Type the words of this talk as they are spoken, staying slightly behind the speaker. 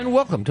And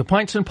welcome to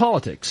Pints and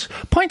Politics.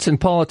 Pints and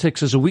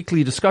Politics is a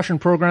weekly discussion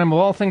program of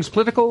all things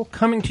political,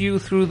 coming to you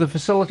through the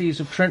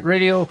facilities of Trent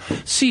Radio,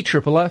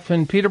 CFFF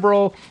in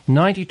Peterborough,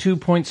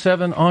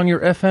 92.7 on your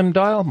FM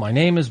dial. My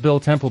name is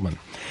Bill Templeman.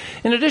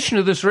 In addition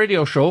to this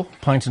radio show,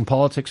 Pints and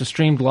Politics is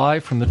streamed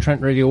live from the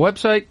Trent Radio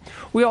website.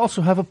 We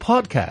also have a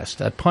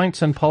podcast at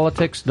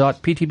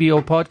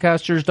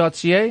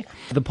pintsandpolitics.ptbopodcasters.ca.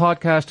 The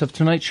podcast of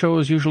tonight's show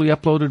is usually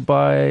uploaded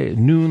by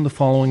noon the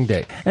following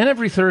day. And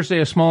every Thursday,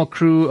 a small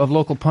crew of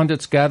local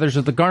pundits gathers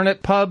at the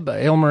Garnet Pub,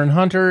 Aylmer and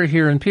Hunter,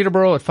 here in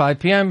Peterborough at 5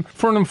 p.m.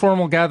 for an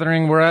informal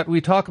gathering where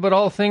we talk about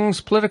all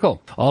things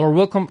political. All are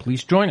welcome.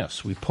 Please join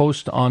us. We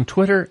post on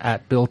Twitter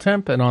at Bill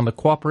Temp and on the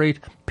Cooperate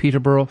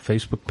Peterborough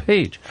Facebook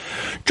page.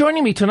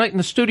 Joining me tonight in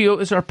the studio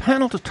is our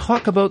panel to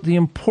talk about the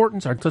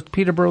importance of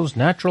Peterborough's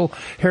natural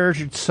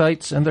heritage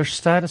sites and their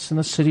status in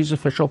the city's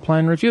official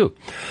plan review.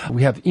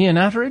 We have Ian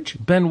Atteridge,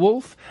 Ben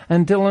Wolfe,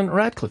 and Dylan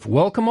Radcliffe.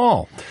 Welcome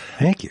all.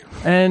 Thank you.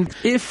 And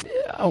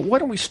why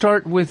don't we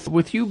start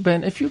with you,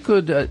 Ben? If you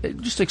could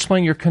just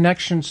explain your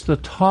connections to the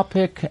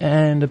topic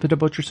and a bit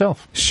about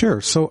yourself.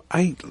 Sure. So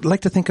I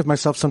like to think of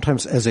myself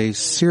sometimes as a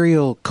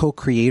serial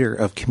co-creator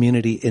of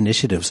community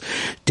initiatives,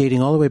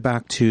 dating all the way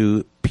back to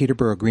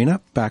Peterborough Green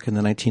Up back in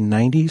the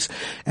 1990s,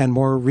 and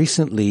more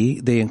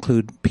recently they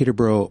include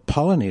Peterborough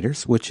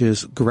Pollinators, which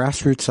is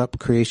grassroots up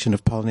creation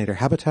of pollinator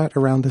habitat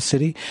around the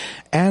city,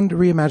 and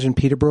Reimagine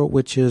Peterborough,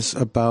 which is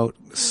about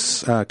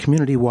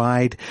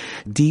community-wide,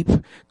 deep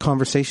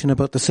conversation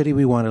about the city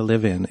we want to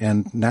live in,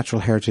 and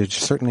natural heritage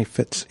certainly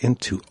fits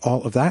into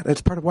all of that.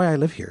 It's part of why I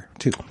live here,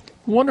 too.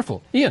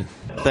 Wonderful. Ian.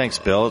 Thanks,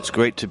 Bill. It's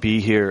great to be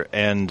here.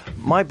 And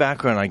my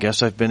background, I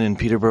guess I've been in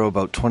Peterborough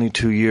about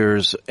 22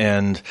 years,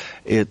 and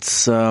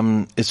it's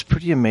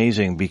pretty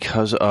amazing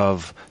because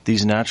of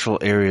these natural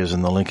areas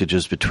and the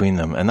linkages between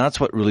them. And that's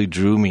what really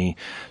drew me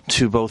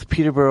to both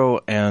Peterborough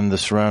and the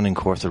surrounding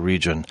Kawartha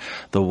region.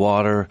 The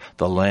water,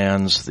 the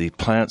lands, the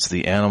plants,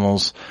 the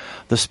animals,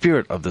 the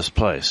spirit of this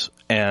place.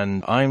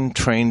 And I'm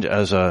trained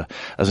as an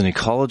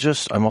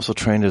ecologist. I'm also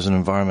trained as an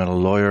environmental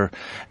lawyer,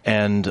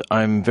 and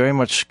I'm very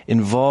much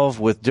involved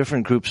with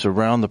different groups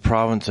around the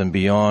province and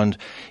beyond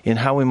in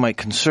how we might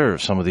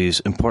conserve some of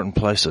these important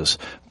places,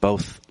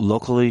 both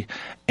locally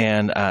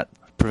and at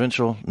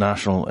provincial,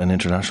 national, and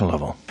international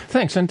level.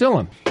 Thanks. And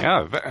Dylan?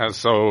 Yeah,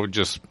 so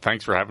just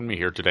thanks for having me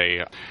here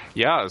today.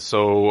 Yeah,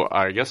 so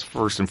I guess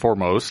first and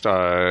foremost,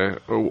 my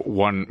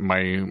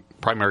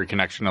primary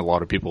connection, a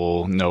lot of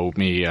people know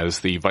me as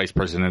the vice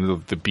president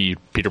of the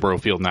Peterborough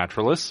Field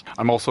Naturalists.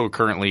 I'm also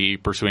currently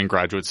pursuing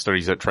graduate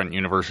studies at Trent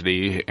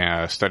University,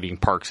 studying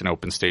parks and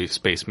open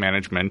space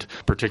management,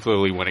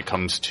 particularly when it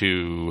comes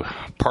to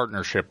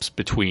partnerships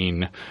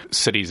between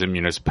cities and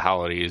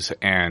municipalities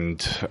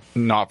and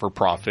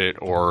not-for-profit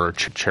or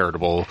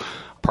charitable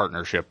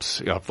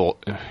partnerships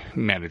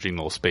managing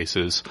those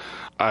spaces.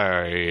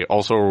 I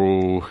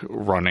also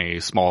run a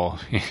small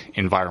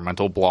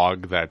environmental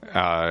blog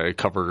that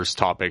covers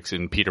topics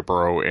in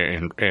Peterborough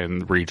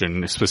and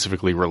region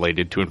specifically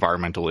related to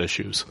environmental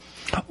issues.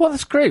 Well,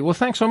 that's great. Well,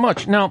 thanks so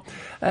much. Now,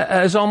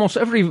 as almost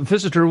every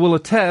visitor will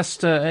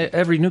attest,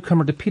 every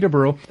newcomer to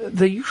Peterborough,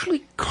 they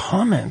usually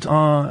comment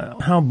on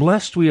how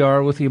blessed we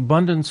are with the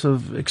abundance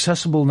of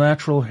accessible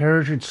natural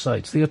heritage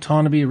sites. The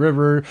Otonabee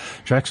River,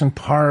 Jackson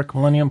Park,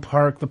 Millennium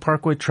Park, the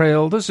Parkway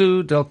Trail, the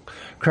Zoo, Del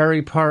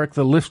Crary Park,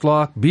 the Lift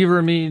Lock,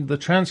 Beavermead, the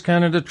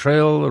Trans-Canada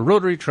Trail, the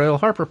Rotary Trail,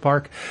 Harper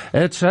Park,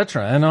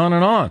 etc., and on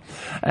and on.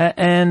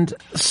 And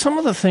some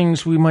of the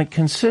things we might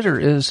consider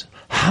is,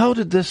 how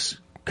did this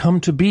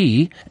come to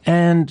be?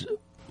 And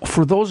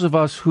for those of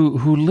us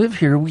who live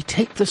here, we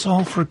take this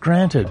all for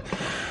granted.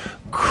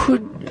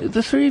 Could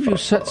the three of you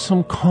set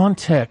some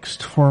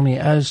context for me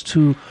as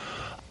to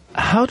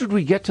how did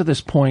we get to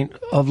this point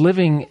of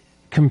living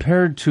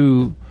compared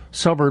to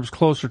suburbs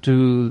closer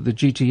to the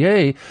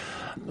GTA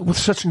with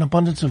such an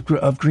abundance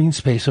of green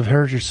space, of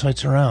heritage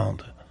sites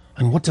around?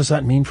 And what does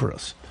that mean for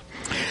us?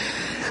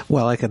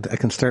 Well, I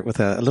can start with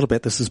a little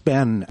bit. This is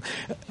Ben.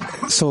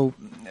 So,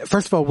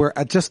 first of all, we're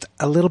just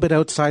a little bit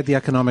outside the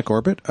economic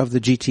orbit of the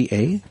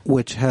GTA,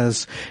 which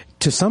has,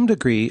 to some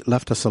degree,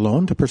 left us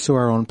alone to pursue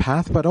our own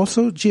path, but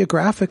also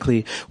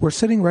geographically, we're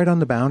sitting right on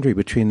the boundary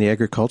between the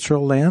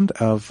agricultural land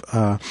of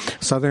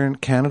southern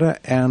Canada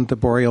and the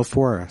boreal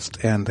forest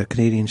and the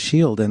Canadian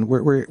Shield, and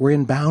we're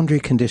in boundary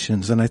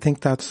conditions, and I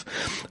think that's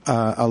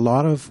a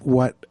lot of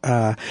what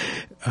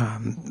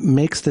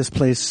makes this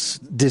place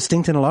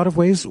distinct in a lot of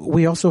ways.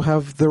 We also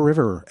have the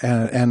river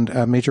and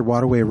a major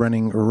waterway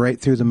running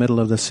right through the middle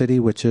of the city,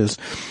 which is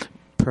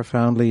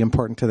profoundly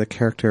important to the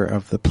character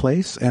of the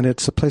place, and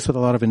it's a place with a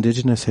lot of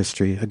Indigenous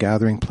history, a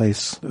gathering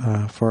place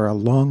for a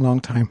long, long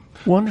time.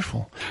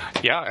 Wonderful.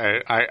 Yeah,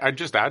 I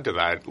just add to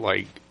that,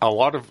 like a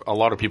lot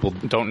of people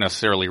don't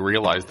necessarily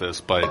realize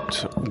this,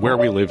 but where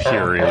we live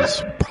here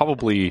is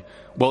probably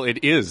Well,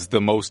 it is the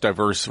most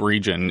diverse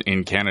region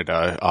in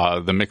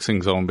Canada. The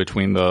mixing zone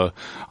between the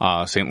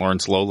St.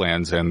 Lawrence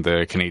lowlands and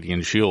the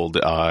Canadian Shield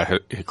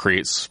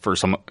creates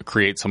some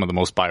of the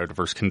most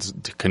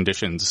biodiverse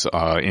conditions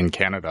in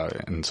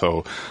Canada, and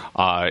so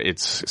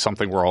it's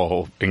something we're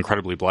all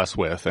incredibly blessed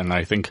with. And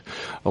I think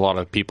a lot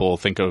of people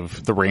think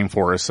of the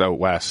rainforests out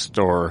west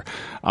or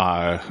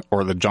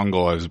the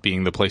jungle as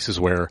being the places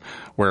where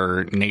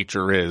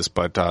nature is,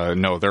 but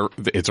no,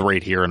 it's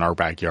right here in our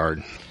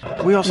backyard.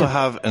 We also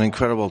have an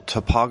incredible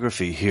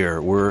topography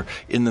here. We're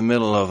in the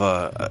middle of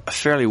a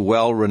fairly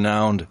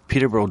well-renowned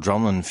Peterborough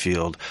drumlin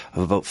field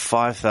of about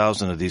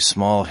 5,000 of these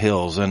small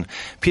hills. And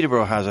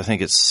Peterborough has, I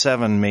think it's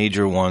 7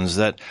 major ones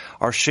that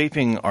are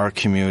shaping our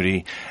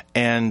community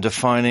and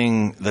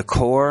defining the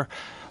core,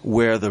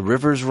 where the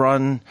rivers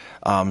run,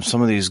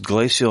 some of these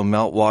glacial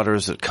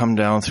meltwaters that come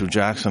down through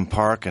Jackson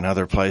Park and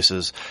other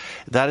places.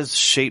 That has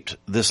shaped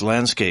this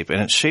landscape,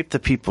 and it's shaped the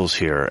peoples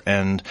here.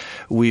 And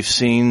we've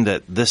seen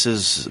that this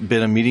has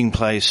been a meeting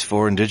place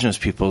for Indigenous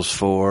peoples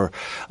for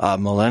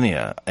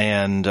millennia.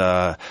 And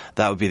that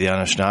would be the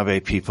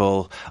Anishinaabe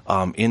people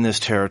in this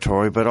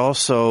territory, but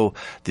also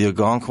the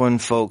Algonquin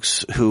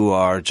folks who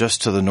are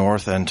just to the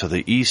north and to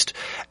the east,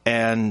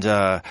 and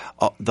the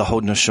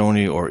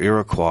Haudenosaunee or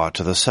Iroquois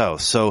to the south.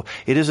 So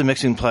it is a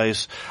mixing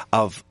place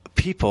of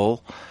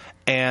people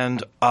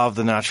and of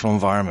the natural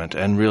environment.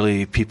 And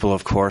really, people,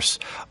 of course,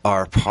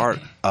 are part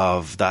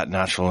of that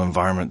natural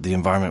environment, the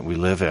environment we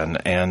live in.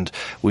 And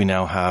we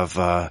now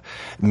have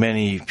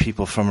many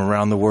people from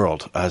around the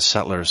world as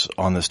settlers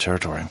on this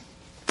territory.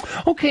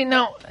 Okay,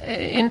 now,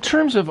 in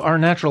terms of our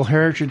natural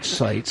heritage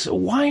sites,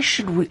 why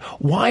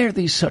are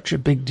these such a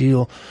big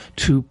deal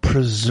to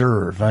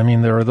preserve? I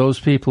mean, there are those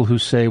people who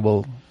say,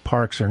 well,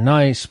 parks are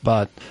nice,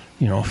 but,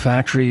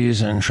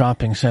 factories and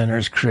shopping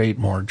centers create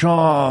more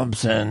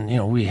jobs, and,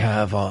 we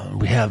have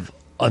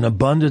an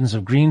abundance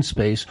of green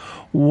space.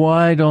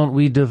 Why don't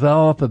we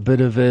develop a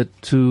bit of it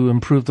to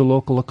improve the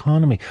local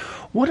economy?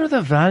 What are the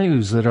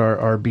values that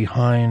are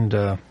behind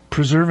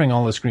preserving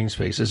all this green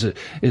space? Is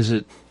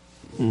it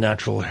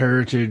natural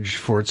heritage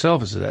for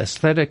itself? Is it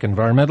aesthetic,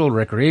 environmental,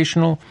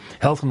 recreational,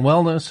 health and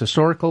wellness,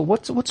 historical?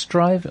 What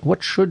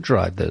should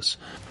drive this?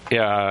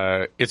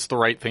 Yeah, it's the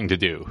right thing to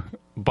do.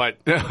 But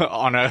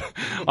on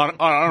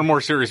a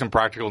more serious and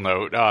practical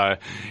note, the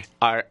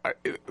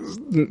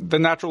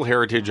natural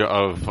heritage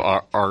of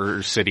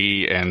our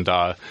city and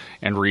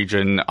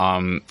region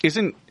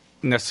isn't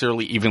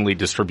necessarily evenly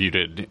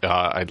distributed.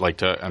 I'd like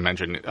to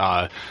mention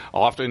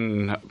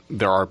often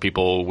there are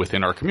people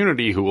within our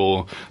community who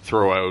will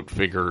throw out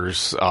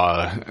figures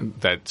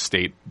that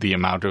state the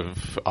amount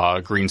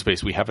of green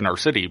space we have in our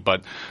city,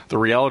 but the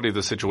reality of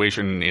the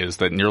situation is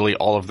that nearly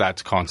all of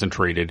that's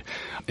concentrated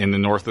in the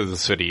north of the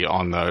city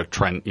on the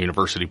Trent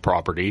University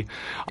property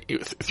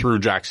through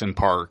Jackson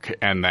Park,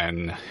 and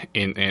then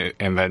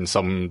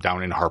some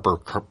down in Harper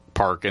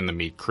Park and the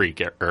Meat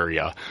Creek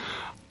area.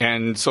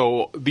 And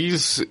so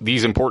these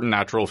important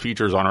natural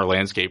features on our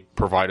landscape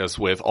provide us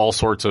with all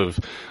sorts of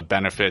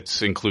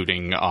benefits,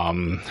 including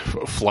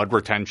flood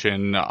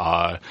retention,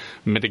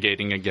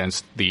 mitigating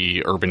against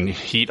the urban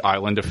heat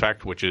island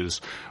effect,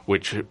 which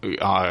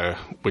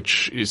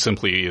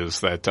simply is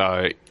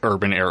that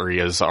urban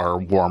areas are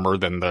warmer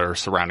than their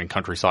surrounding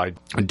countryside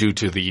due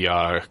to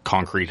the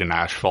concrete and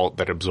asphalt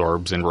that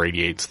absorbs and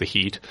radiates the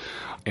heat,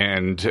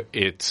 and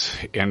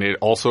it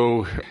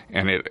also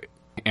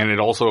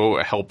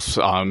helps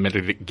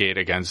mitigate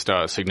against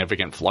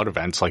significant flood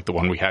events like the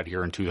one we had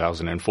here in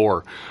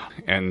 2004.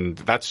 And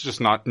that's just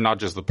not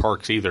just the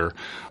parks either.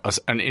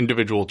 An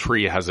individual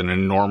tree has an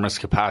enormous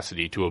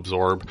capacity to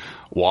absorb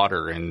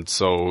water. And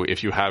so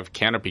if you have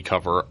canopy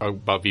cover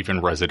above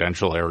even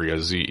residential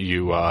areas,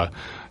 you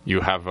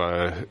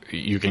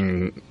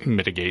can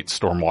mitigate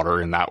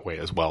stormwater in that way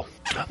as well.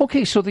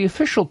 Okay, so the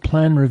official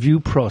plan review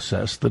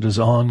process that is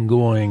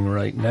ongoing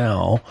right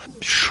now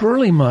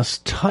surely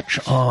must touch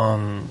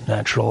on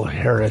natural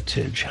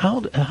heritage.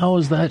 How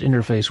is that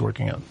interface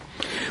working out?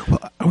 Well,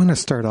 I want to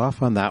start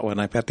off on that one.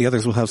 I bet the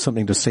others will have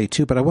something to say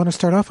too, but I want to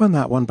start off on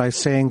that one by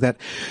saying that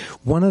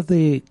one of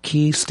the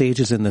key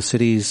stages in the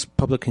city's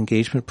public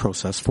engagement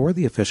process for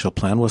the official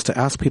plan was to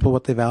ask people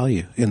what they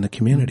value in the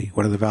community.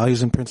 What are the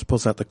values and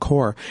principles at the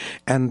core?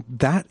 And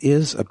that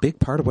is a big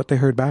part of what they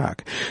heard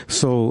back.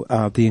 So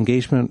the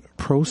engagement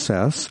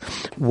process,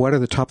 what are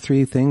the top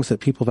 3 things that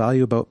people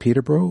value about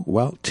Peterborough?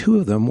 Well, 2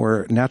 of them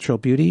were natural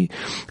beauty,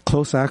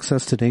 close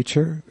access to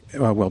nature,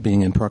 well,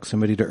 being in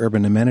proximity to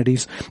urban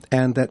amenities,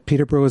 and that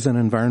Peterborough is an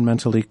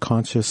environmentally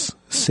conscious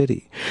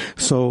city.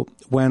 So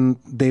when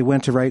they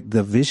went to write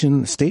the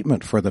vision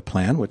statement for the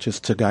plan, which is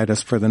to guide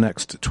us for the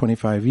next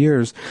 25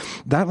 years,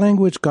 that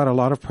language got a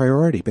lot of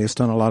priority based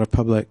on a lot of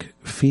public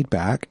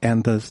feedback,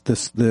 and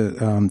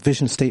the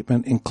vision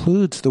statement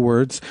includes the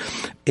words,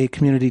 a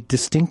community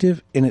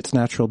distinctive in its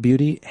natural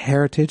beauty,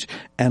 heritage,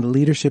 and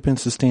leadership in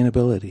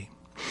sustainability.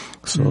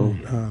 So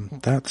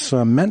that's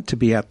meant to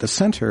be at the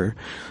center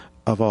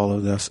of all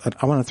of this,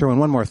 I want to throw in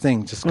one more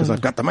thing, just because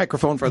I've got the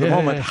microphone for the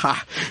moment.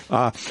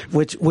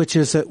 Which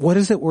is that what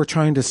is it we're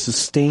trying to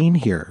sustain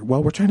here?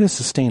 Well, we're trying to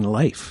sustain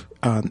life,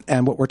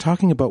 and what we're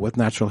talking about with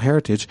natural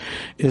heritage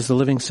is the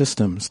living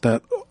systems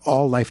that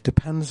all life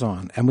depends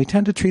on, and we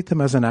tend to treat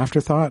them as an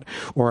afterthought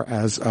or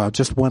as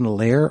just one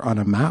layer on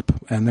a map,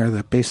 and they're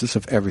the basis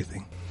of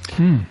everything.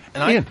 And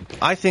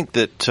I think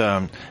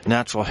that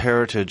natural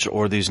heritage,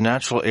 or these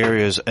natural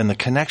areas and the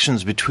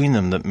connections between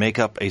them that make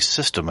up a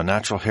system, a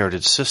natural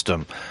heritage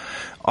system,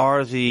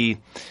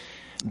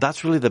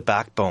 that's really the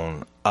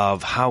backbone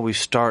of how we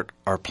start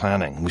our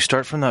planning. We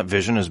start from that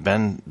vision, as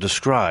Ben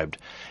described,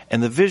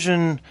 and the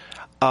vision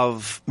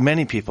of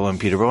many people in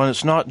Peterborough, and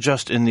it's not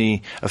just in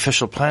the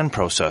official plan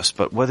process,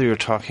 but whether you're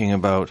talking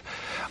about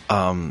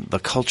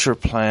the culture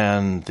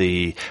plan,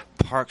 the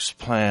parks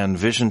plan,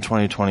 Vision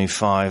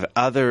 2025,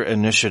 other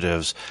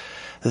initiatives,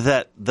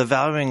 that the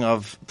valuing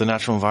of the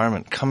natural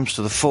environment comes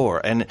to the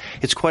fore. And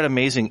it's quite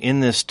amazing. In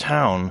this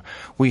town,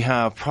 we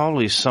have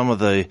probably some of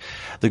the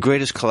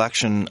greatest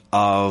collection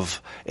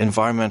of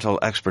environmental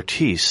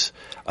expertise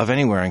of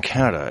anywhere in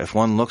Canada. If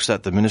one looks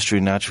at the Ministry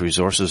of Natural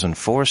Resources and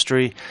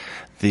Forestry,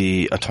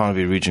 the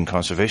Otonabee Region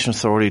Conservation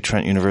Authority,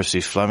 Trent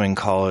University, Fleming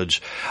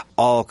College,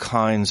 all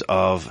kinds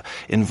of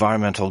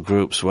environmental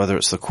groups, whether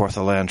it's the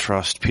Kawartha Land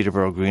Trust,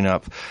 Peterborough Green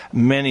Up,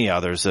 many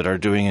others that are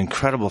doing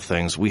incredible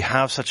things. We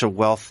have such a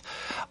wealth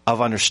of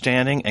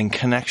understanding and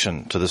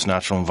connection to this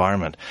natural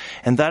environment.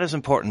 And that is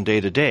important day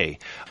to day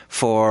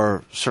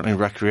for certainly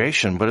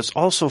recreation, but it's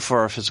also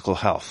for our physical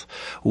health.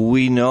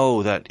 We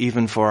know that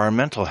even for our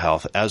mental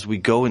health, as we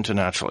go into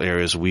natural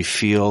areas, we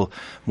feel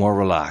more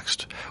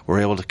relaxed. We're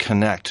able to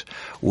connect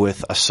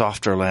with a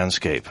softer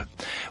landscape.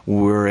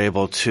 We're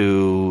able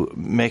to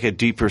make a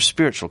deeper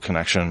spiritual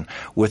connection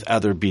with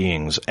other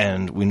beings,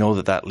 and we know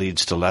that that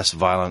leads to less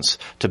violence,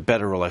 to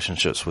better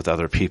relationships with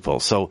other people.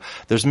 So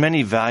there's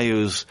many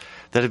values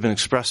that have been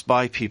expressed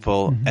by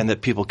people, and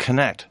that people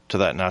connect to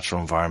that natural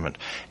environment.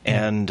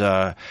 And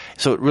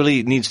so it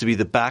really needs to be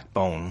the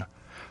backbone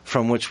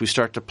from which we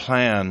start to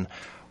plan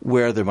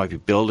where there might be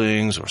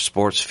buildings or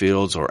sports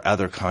fields or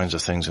other kinds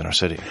of things in our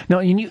city. Now,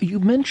 you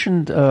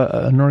mentioned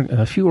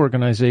a few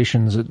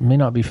organizations that may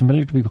not be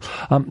familiar to people.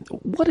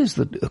 What is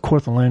the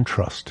Kawartha Land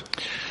Trust?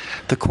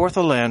 The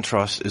Kawartha Land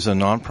Trust is a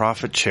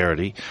nonprofit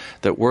charity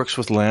that works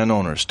with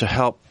landowners to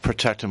help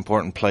protect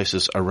important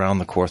places around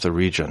the Kawartha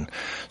region.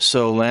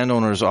 So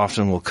landowners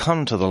often will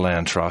come to the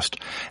Land Trust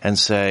and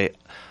say,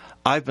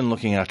 I've been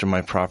looking after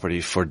my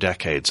property for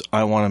decades.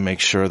 I want to make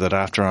sure that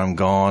after I'm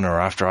gone or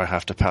after I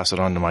have to pass it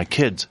on to my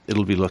kids,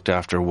 it'll be looked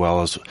after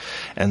well.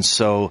 And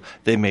so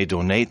they may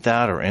donate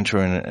that or enter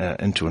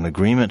into an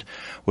agreement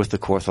with the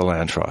Kawartha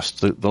Land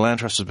Trust. The Land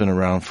Trust has been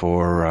around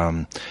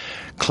for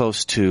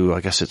close to,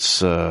 I guess it's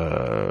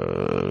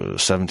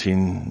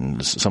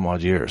 17 some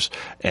odd years.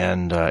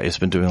 And it's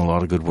been doing a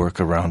lot of good work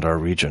around our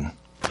region.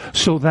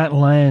 So that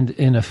land,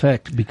 in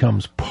effect,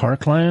 becomes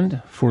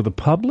parkland for the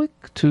public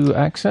to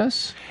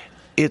access?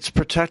 It's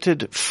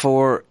protected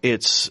for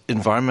its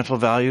environmental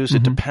values.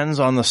 It depends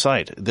on the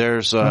site.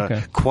 There's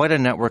quite a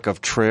network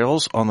of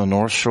trails on the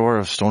north shore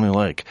of Stony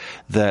Lake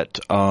that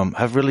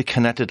have really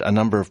connected a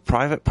number of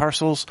private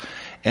parcels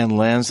and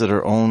lands that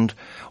are owned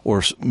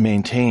or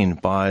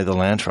maintained by the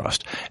Land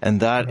Trust. And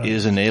that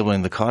is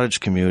enabling the cottage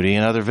community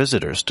and other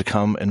visitors to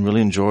come and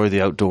really enjoy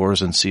the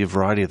outdoors and see a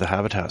variety of the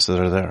habitats that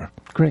are there.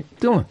 Great.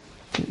 Dylan,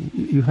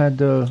 you had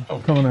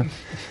coming in.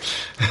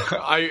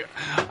 I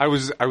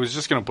was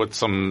just going to put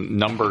some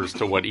numbers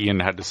to what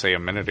Ian had to say a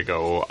minute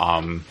ago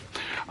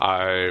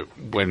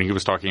when he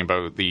was talking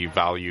about the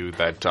value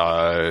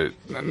that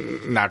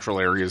natural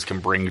areas can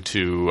bring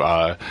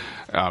to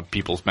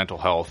people's mental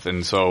health.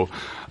 And so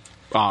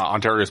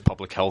Ontario's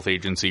Public Health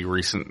Agency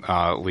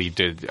recently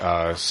did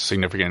a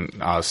significant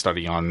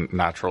study on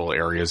natural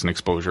areas and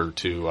exposure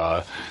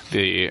to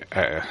the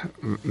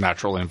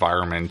natural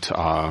environment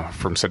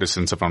from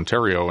citizens of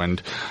Ontario. And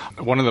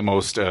one of the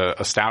most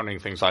astounding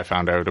things I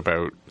found out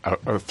about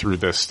through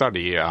this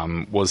study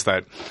was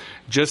that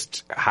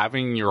just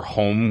having your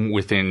home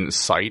within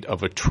sight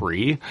of a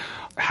tree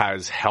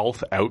has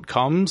health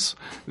outcomes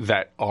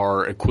that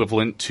are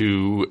equivalent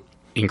to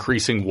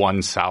increasing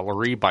one's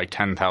salary by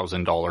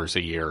 $10,000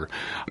 a year.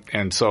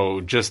 And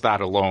so just that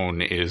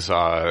alone is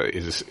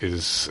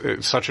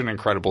such an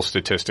incredible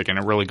statistic, and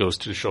it really goes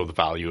to show the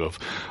value of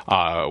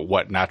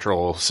what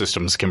natural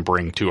systems can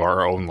bring to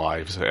our own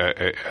lives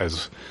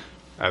as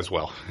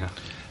well. Yeah.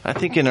 I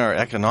think in our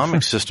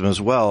economic system as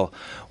well,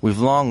 we've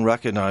long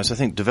recognized, I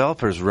think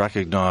developers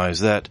recognize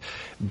that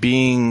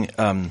being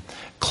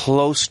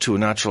close to a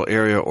natural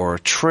area or a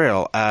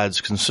trail adds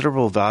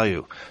considerable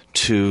value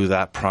to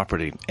that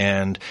property.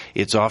 And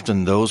it's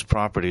often those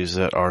properties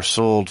that are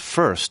sold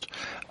first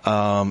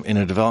in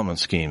a development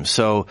scheme.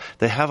 So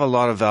they have a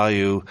lot of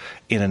value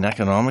in an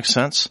economic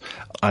sense.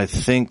 I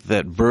think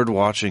that bird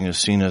watching is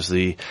seen as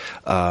the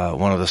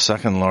one of the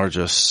second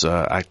largest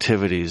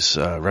activities,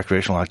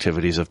 recreational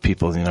activities of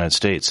people in the United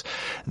States.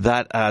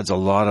 That adds a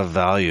lot of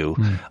value.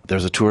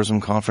 There's a tourism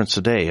conference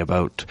today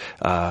about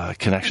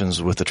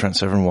connections with the Trent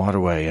Severn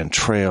Waterway and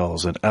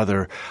trails and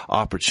other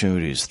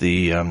opportunities.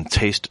 The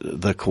Taste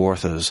the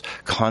Kawarthas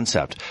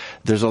concept.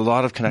 There's a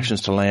lot of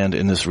connections to land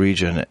in this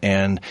region,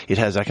 and it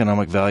has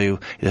economic value,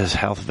 it has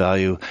health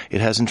value,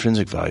 it has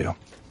intrinsic value.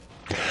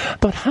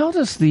 But how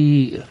does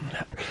the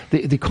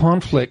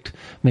conflict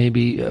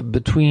maybe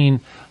between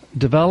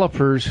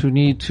developers who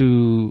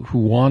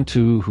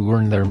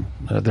earn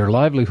their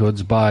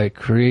livelihoods by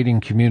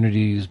creating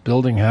communities,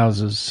 building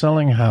houses,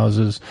 selling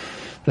houses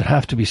that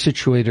have to be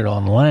situated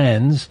on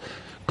lands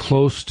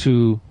close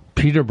to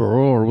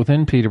Peterborough or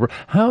within Peterborough,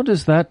 how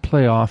does that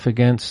play off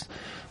against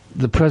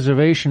the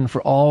preservation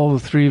for all the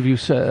three of you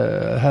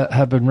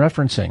have been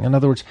referencing? In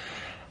other words,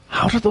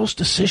 how do those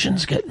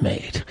decisions get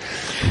made?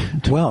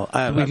 Well,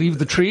 do we leave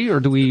the tree or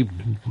do we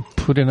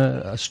put in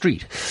a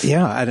street?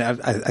 Yeah,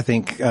 I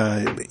think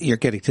you're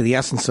getting to the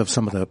essence of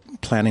some of the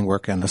planning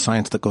work and the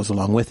science that goes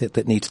along with it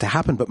that needs to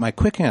happen. But my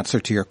quick answer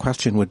to your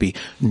question would be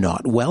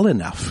not well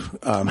enough.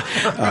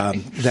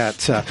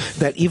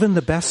 That even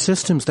the best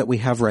systems that we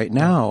have right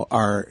now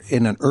are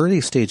in an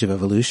early stage of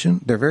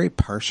evolution. They're very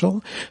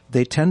partial.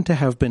 They tend to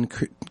have been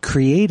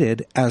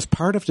created as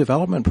part of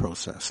development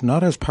process,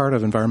 not as part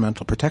of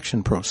environmental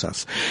protection process.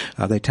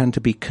 They tend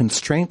to be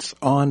constraints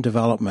on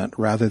development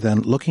rather than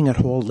looking at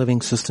whole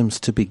living systems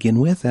to begin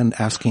with and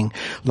asking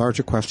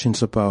larger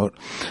questions of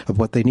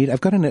what they need.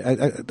 I've got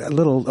a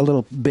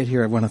little bit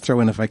here I want to throw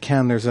in if I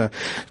can. There's a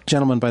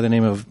gentleman by the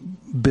name of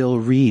Bill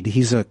Reed.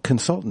 He's a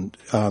consultant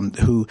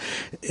who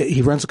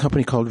he runs a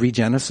company called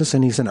Regenesis,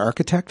 and he's an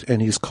architect,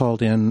 and he's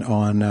called in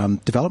on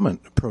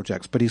development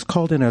projects, but he's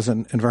called in as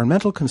an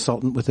environmental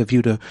consultant with a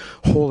view to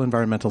whole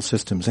environmental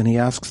systems. And he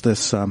asks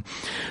this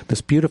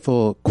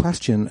beautiful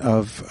question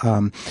of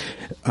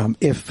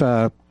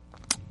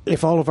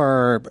if all of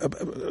our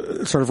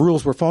sort of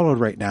rules were followed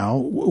right now,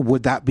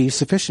 would that be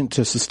sufficient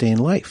to sustain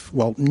life?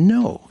 Well,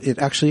 no,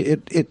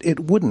 it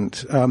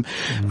wouldn't.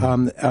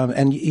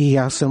 And he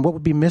asks them, what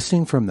would be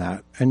missing from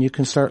that? And you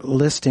can start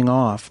listing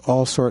off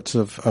all sorts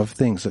of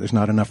things. There's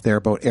not enough there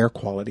about air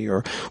quality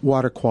or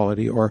water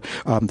quality or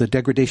the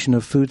degradation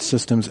of food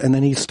systems. And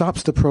then he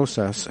stops the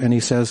process and he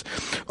says,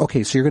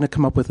 okay, so you're going to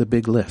come up with a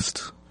big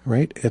list.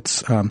 Right?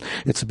 It's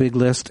a big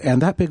list,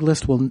 and that big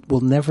list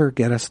will never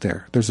get us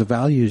there. There's a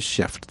values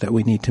shift that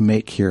we need to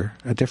make here,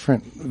 a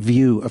different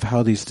view of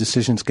how these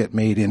decisions get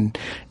made in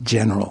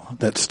general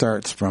that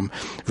starts from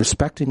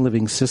respecting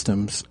living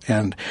systems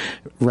and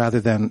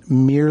rather than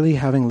merely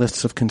having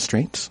lists of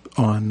constraints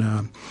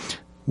on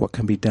what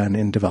can be done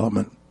in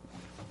development.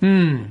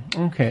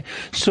 Okay.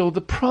 So the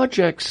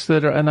projects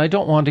that are, and I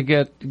don't want to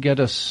get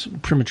us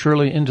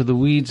prematurely into the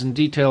weeds and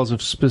details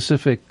of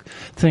specific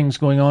things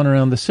going on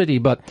around the city,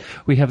 but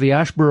we have the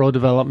Ashborough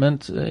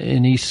development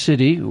in East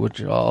City,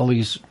 which all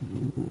these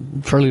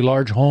fairly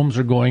large homes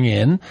are going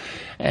in,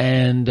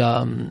 and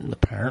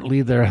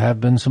apparently there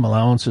have been some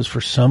allowances for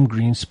some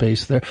green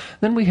space there.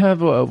 Then we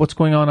have what's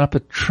going on up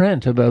at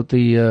Trent about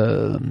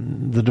the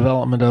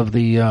development of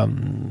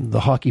the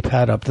hockey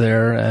pad up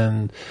there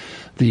and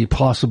the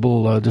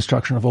possible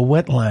destruction of a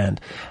wetland.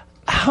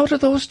 How do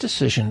those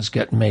decisions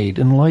get made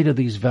in light of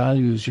these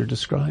values you're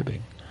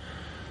describing?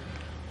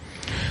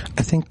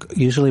 I think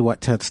usually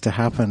what tends to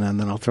happen, and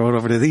then I'll throw it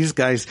over to these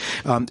guys,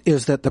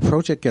 is that the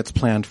project gets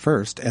planned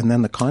first, and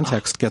then the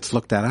context gets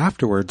looked at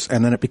afterwards,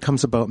 and then it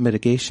becomes about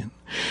mitigation.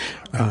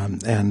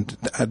 And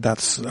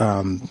that's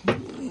a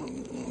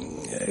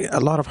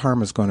lot of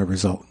harm is going to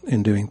result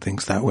in doing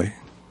things that way.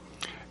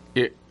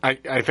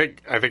 I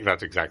think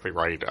that's exactly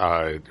right.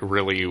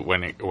 Really,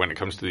 when it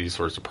comes to these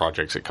sorts of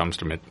projects, it comes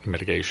to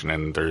mitigation,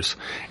 and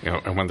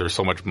and when there's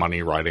so much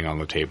money riding on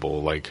the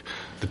table, like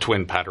the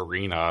Twin Pad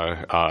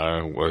Arena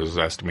was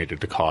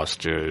estimated to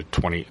cost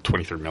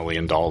 $23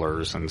 million,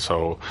 and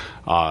so.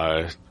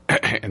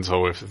 And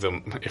so if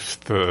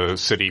the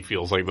city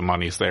feels like the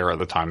money's there at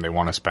the time, they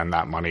want to spend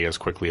that money as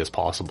quickly as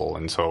possible.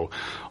 And so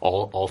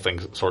all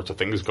sorts of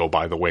things go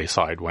by the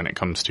wayside when it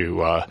comes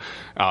to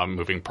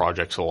moving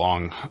projects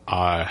along.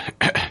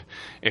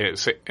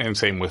 And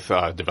same with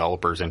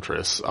developers'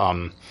 interests.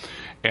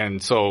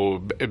 And so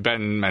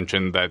Ben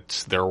mentioned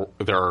that there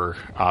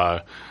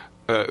are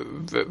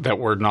that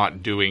we're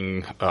not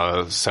doing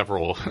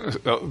several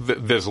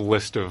this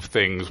list of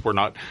things. We're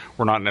not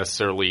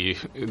necessarily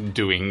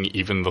doing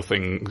even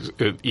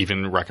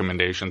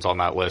recommendations on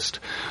that list,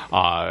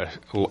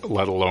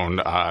 let alone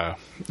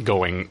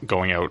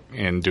going out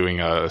and doing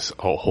a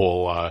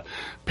whole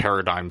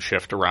paradigm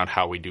shift around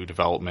how we do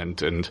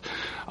development. And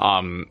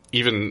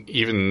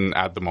even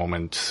at the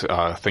moment,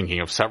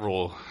 thinking of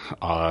several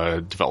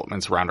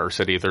developments around our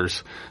city,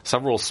 there's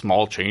several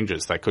small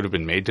changes that could have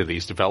been made to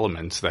these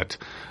developments that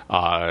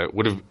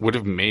would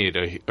have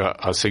made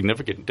a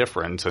significant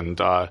difference.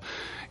 And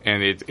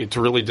it's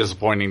really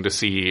disappointing to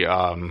see,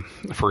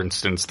 for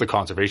instance, the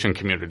conservation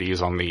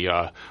communities on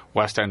the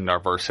west end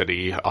of our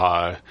city.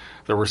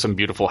 There were some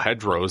beautiful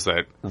hedgerows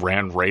that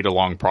ran right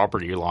along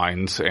property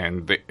lines,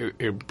 and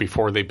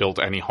before they built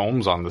any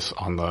homes on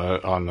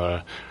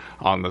the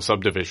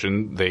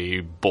subdivision, they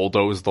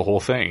bulldozed the whole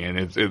thing,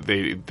 and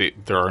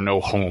there are no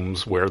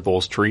homes where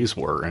those trees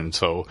were, and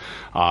so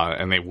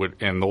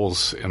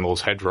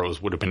those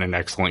hedgerows would have been an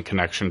excellent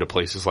connection to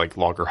places like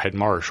Loggerhead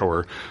Marsh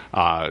or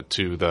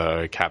to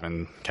the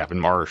Cavan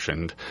Marsh,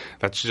 and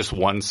that's just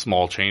one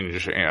small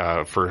change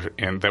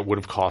and that would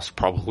have cost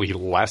probably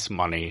less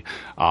money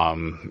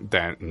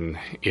than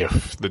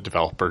if the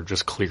developer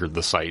just cleared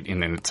the site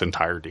in its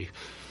entirety.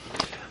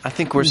 I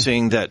think we're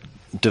seeing that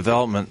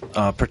development,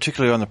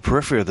 particularly on the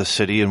periphery of the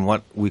city in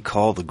what we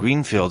call the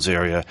Greenfields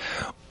area.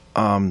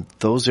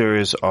 Those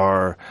areas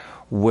are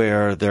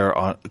where there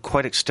are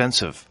quite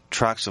extensive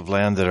tracts of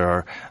land that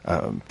are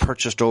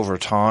purchased over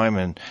time,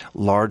 and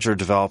larger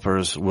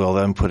developers will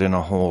then put in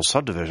a whole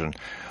subdivision.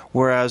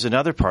 Whereas in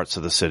other parts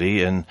of the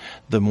city, in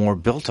the more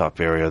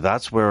built-up area,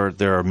 that's where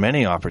there are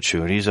many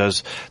opportunities,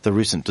 as the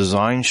recent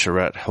design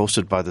charrette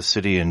hosted by the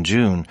city in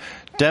June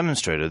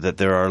demonstrated, that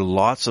there are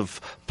lots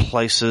of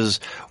places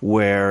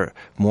where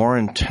more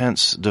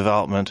intense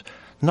development,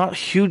 not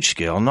huge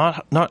scale,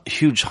 not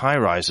huge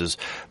high-rises,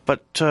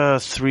 but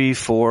 3,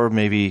 4,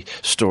 maybe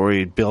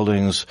storied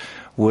buildings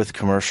with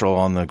commercial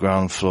on the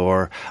ground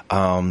floor,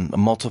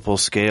 multiple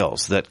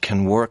scales that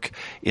can work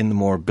in the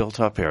more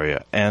built-up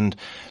area. And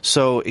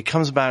so it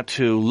comes back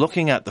to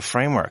looking at the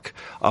framework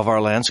of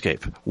our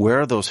landscape.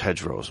 Where are those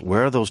hedgerows?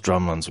 Where are those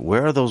drumlins?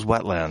 Where are those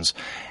wetlands?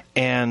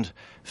 And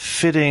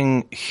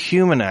fitting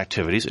human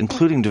activities,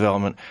 including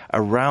development,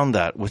 around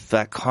that with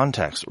that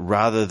context,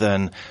 rather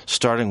than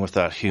starting with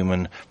that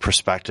human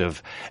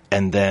perspective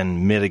and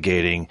then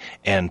mitigating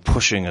and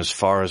pushing as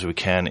far as we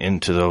can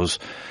into those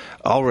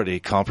already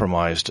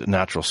compromised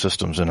natural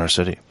systems in our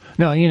city.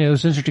 Now, it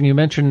was interesting you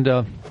mentioned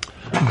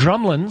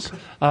drumlins,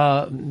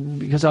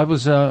 because I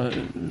was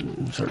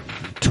sort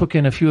of took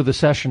in a few of the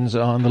sessions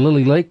on the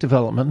Lily Lake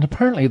development, and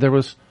apparently there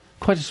was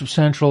quite a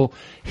substantial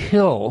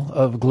hill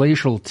of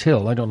glacial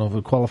till, I don't know if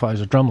it qualifies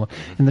as drumlin,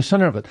 in the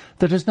center of it,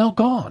 that is now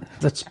gone,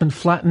 that's been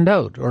flattened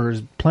out, or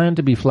is planned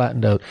to be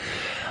flattened out.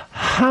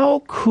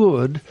 How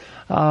could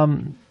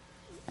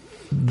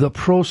the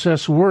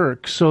process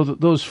work so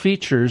that those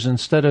features,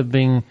 instead of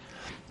being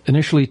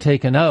initially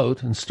taken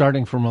out and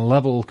starting from a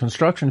level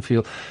construction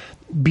field,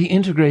 be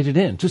integrated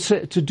in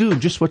to do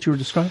just what you were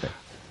describing?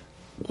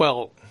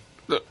 Well,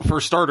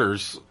 for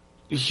starters,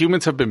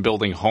 humans have been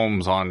building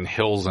homes on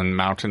hills and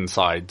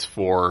mountainsides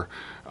for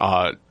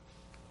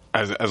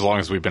as long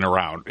as we've been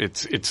around.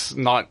 It's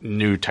not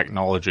new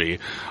technology.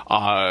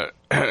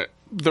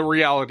 The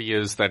reality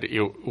is that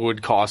it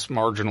would cost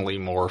marginally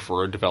more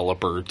for a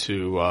developer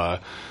to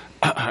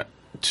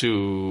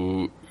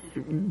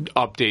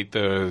update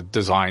the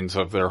designs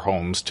of their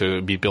homes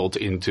to be built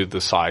into the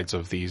sides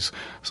of these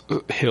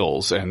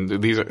hills, and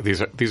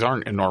these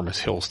aren't enormous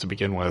hills to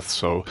begin with,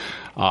 so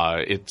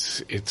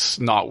it's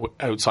not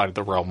outside of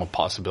the realm of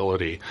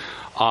possibility.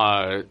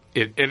 And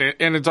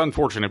it's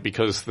unfortunate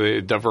because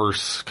the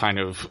diverse kind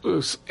of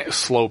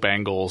slope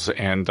angles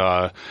and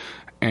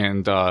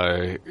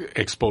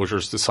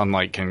exposures to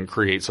sunlight can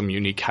create some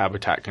unique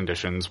habitat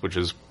conditions, which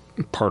is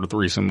part of the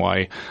reason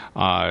why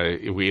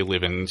we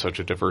live in such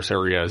a diverse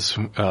area, as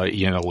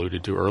Ian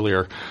alluded to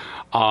earlier.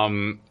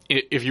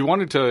 If you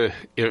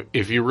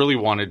really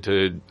wanted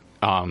to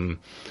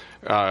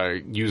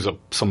use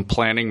some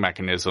planning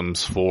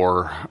mechanisms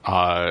for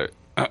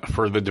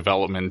the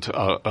development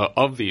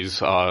of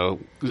these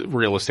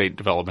real estate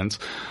developments,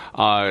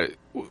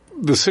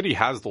 the city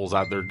has those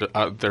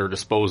at their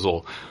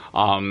disposal,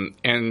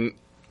 and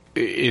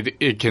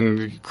it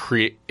can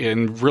create,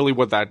 and really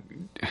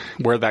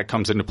where that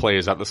comes into play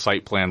is at the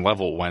site plan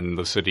level, when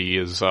the city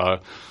is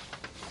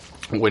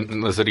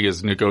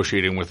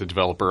negotiating with the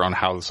developer on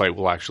how the site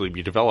will actually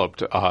be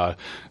developed.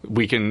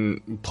 We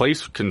can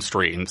place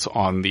constraints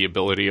on the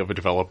ability of a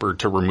developer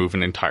to remove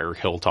an entire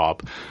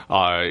hilltop.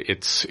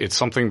 It's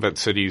something that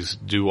cities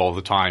do all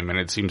the time, and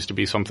it seems to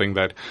be something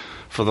that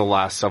for the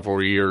last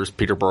several years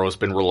Peterborough has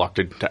been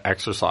reluctant to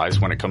exercise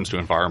when it comes to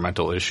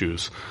environmental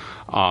issues.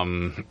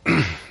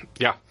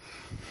 Yeah.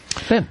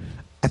 Ben?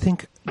 I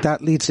think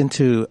that leads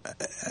into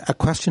a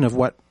question of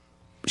what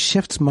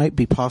shifts might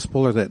be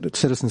possible, or that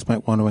citizens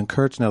might want to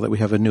encourage now that we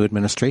have a new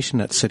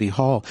administration at City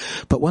Hall.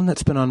 But one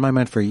that's been on my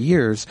mind for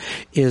years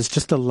is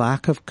just a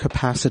lack of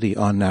capacity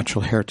on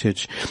natural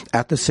heritage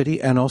at the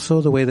city, and also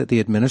the way that the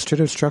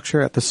administrative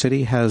structure at the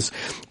city has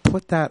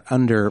put that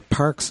under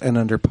parks and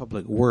under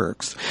public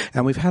works.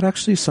 And we've had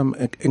actually some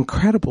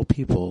incredible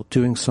people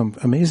doing some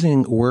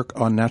amazing work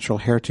on natural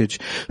heritage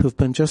who've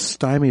been just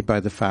stymied by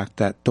the fact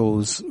that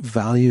those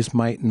values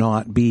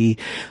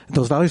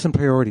and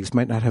priorities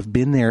might not have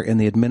been there in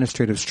the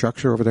administrative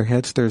structure over their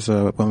heads. There's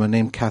a woman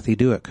named Kathy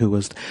Duick, who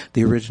was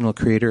the original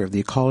creator of the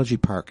Ecology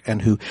Park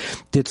and who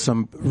did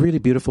some really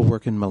beautiful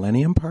work in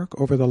Millennium Park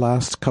over the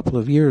last couple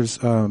of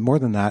years, more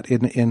than that,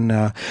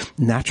 in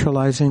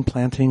naturalizing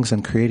plantings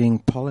and creating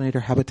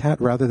pollinator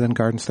habitat rather than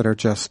gardens that are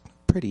just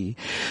pretty.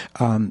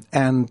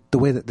 And the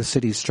way that the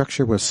city's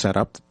structure was set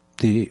up,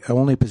 the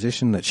only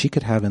position that she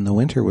could have in the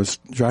winter was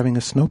driving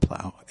a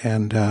snowplow.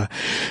 And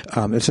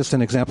it's just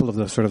an example of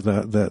the sort of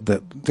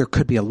the there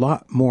could be a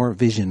lot more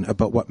vision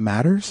about what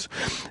matters.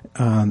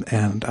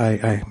 And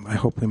I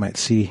hope we might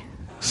see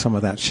some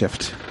of that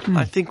shift.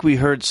 I think we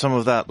heard some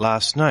of that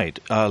last night.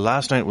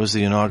 Last night was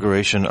the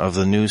inauguration of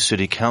the new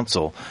city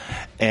council,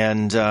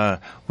 and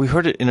we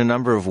heard it in a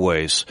number of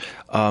ways.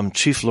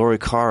 Chief Laurie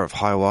Carr of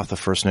Hiawatha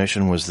First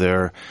Nation was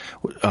there,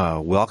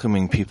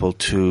 welcoming people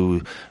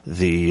to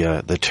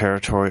the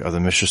territory of the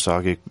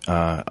Mississauga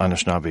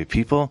Anishinaabe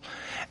people,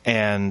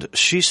 and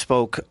she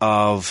spoke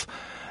of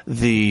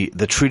the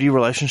treaty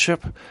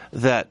relationship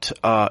that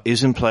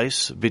is in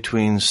place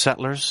between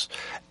settlers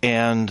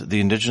and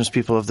the indigenous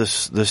people of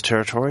this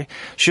territory.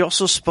 She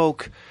also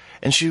spoke,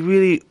 and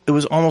it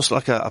was almost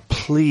like a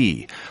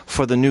plea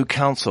for the new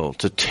council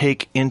to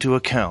take into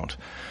account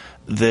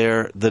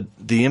the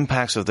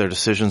impacts of their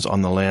decisions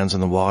on the lands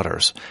and the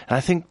waters. And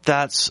I think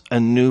that's a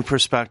new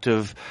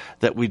perspective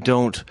that we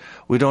don't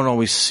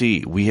always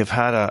see. We have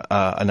had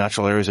a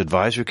Natural Areas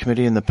Advisory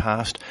Committee in the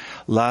past.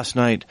 Last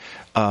night,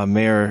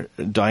 Mayor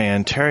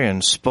Diane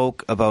Therrien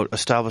spoke about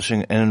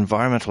establishing an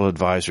Environmental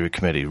Advisory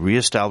Committee,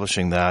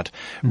 reestablishing that,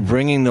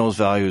 bringing those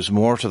values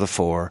more to the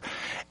fore,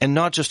 and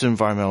not just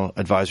Environmental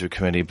Advisory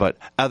Committee, but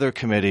other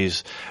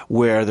committees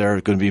where there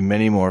are going to be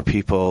many more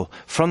people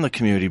from the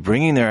community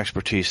bringing their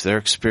expertise, their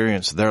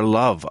experience, their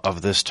love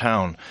of this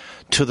town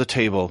to the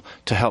table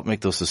to help make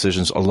those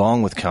decisions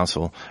along with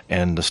council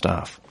and the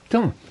staff.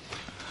 Dylan.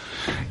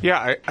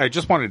 Yeah, I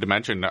just wanted to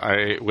mention,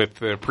 with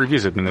the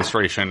previous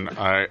administration,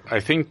 I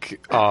think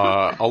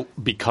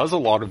because a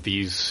lot of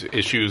these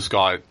issues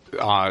got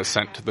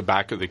sent to the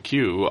back of the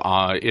queue,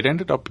 it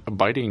ended up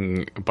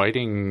biting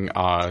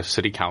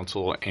city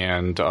council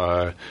and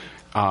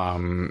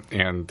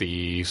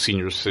the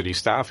senior city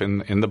staff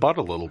in the butt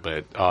a little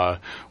bit.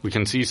 We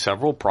can see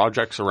several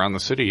projects around the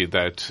city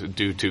that,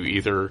 due to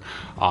either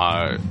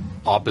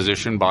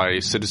opposition by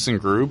citizen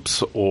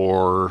groups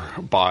or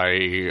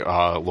by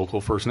local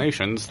First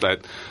Nations,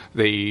 that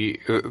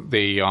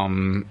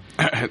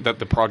that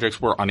the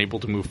projects were unable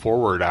to move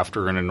forward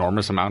after an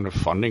enormous amount of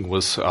funding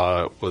was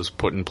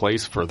put in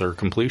place for their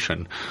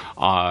completion.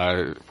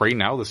 Right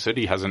now, the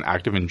city has an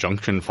active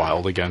injunction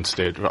filed against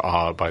it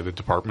by the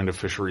Department of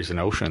Fisheries and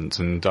Oceans,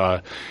 and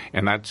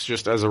that's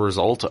just as a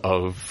result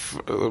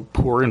of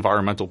poor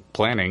environmental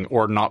planning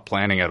or not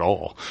planning at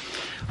all.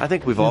 I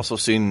think we've also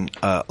seen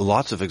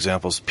lots of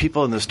examples.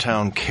 People in this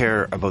town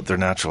care about their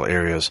natural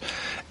areas,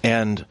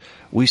 and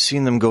we've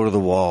seen them go to the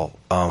wall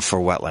for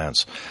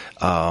wetlands,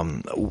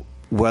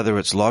 whether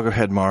it's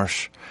Loggerhead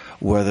Marsh,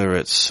 whether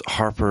it's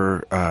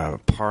Harper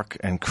Park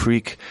and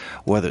Creek,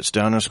 whether it's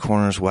Downers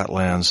Corners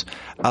wetlands,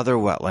 other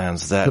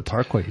wetlands that... The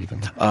Parkway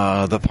even.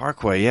 The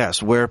Parkway,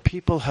 yes, where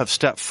people have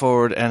stepped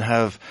forward and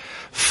have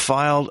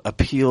filed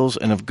appeals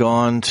and have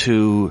gone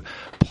to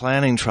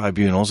planning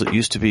tribunals. It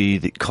used to be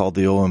called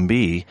the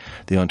OMB,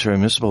 the Ontario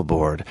Municipal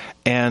Board,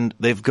 and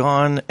they've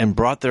gone and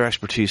brought their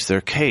expertise,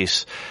 their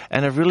case,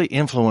 and have really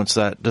influenced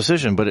that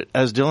decision. But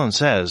as Dylan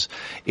says,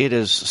 it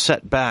has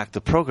set back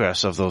the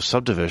progress of those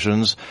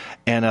subdivisions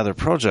and other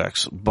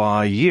projects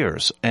by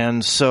years.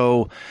 And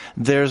so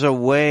there's a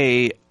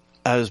way,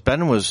 as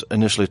Ben was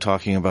initially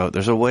talking about,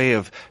 there's a way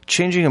of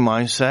changing a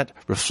mindset,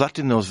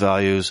 reflecting those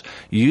values,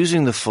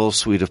 using the full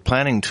suite of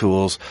planning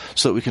tools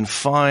so that we can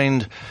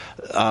find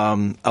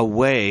a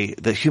way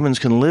that humans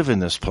can live in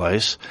this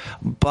place,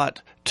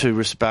 but to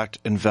respect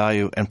and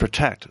value and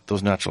protect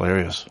those natural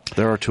areas.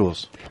 There are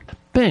tools.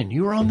 Ben,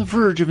 you were on the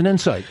verge of an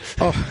insight.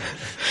 Oh,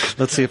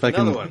 let's see if I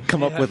can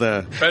come up with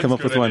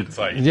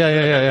one.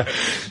 Yeah.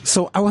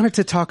 So I wanted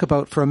to talk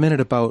for a minute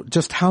about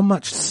just how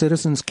much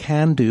citizens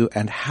can do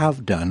and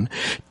have done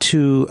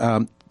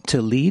to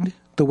lead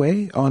the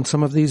way on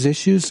some of these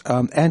issues,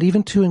 and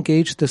even to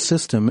engage the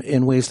system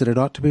in ways that it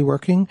ought to be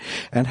working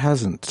and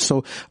hasn't.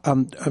 So,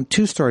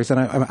 two stories,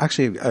 and I'm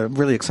actually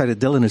really excited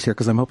Dylan is here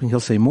because I'm hoping he'll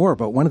say more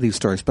about one of these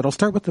stories. But I'll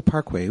start with the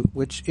Parkway,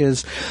 which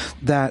is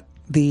that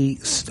the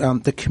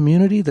the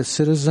community, the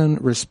citizen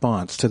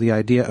response to the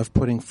idea of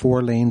putting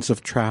 4 lanes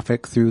of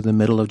traffic through the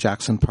middle of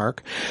Jackson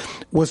Park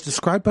was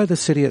described by the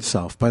city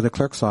itself, by the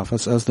clerk's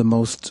office, as the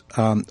most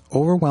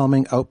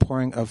overwhelming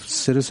outpouring of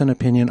citizen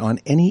opinion on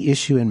any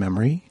issue in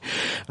memory.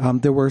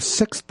 There were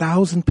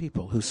 6,000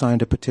 people who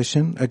signed a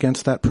petition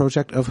against that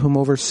project, of whom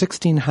over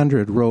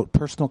 1,600 wrote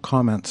personal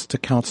comments to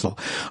council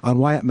on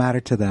why it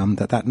mattered to them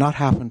that not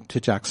happen to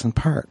Jackson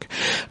Park.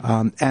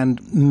 And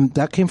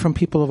that came from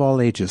people of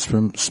all ages,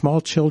 from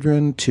small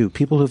children to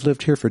people who've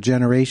lived here for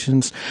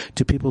generations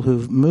to people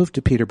who've moved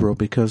to Peterborough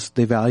because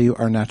they value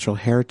our natural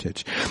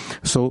heritage.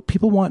 So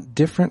people want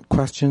different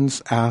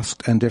questions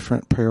asked and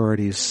different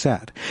priorities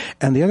set.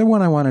 And the other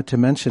one I wanted to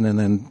mention and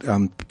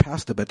then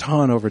pass the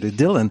baton over to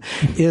Dylan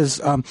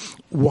is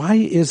why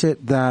is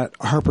it that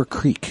Harper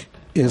Creek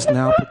is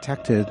now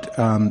protected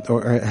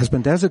or has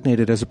been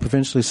designated as a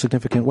provincially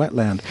significant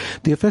wetland?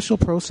 The official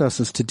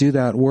processes to do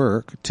that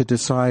work, to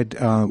decide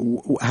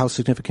how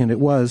significant it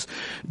was,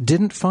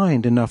 didn't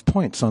find enough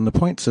points on the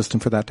point system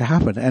for that to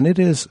happen. And it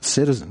is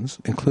citizens,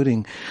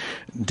 including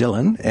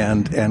Dylan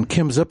and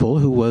Kim Zippel,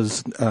 who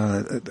was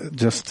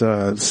just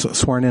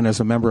sworn in as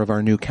a member of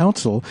our new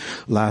council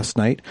last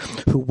night,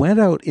 who went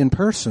out in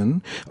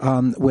person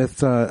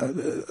with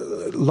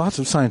lots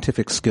of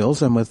scientific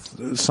skills and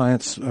with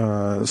science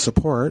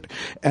support,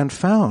 and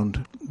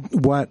found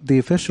what the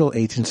official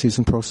agencies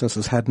and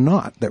processes had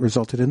not, that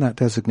resulted in that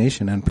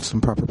designation and some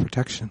proper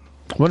protection.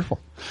 Wonderful.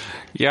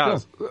 Yeah.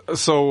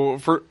 So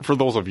for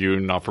those of you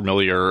not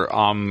familiar,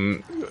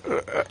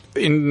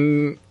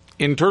 in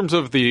terms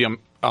of the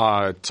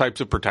types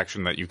of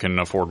protection that you can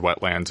afford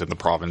wetlands in the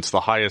province,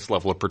 the highest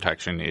level of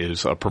protection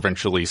is a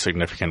provincially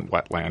significant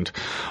wetland.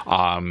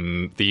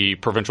 The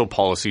provincial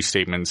policy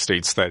statement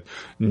states that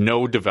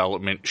no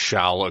development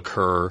shall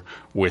occur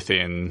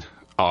within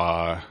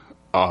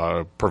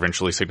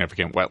provincially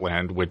significant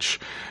wetland, which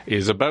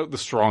is about the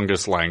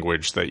strongest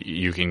language that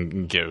you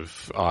can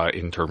give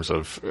in terms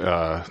of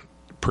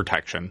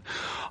protection.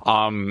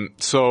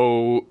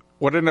 So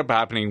what ended up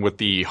happening with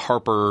the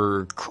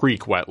Harper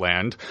Creek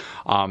wetland,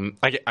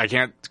 I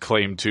can't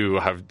claim to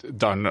have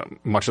done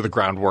much of the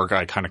groundwork.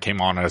 I kind of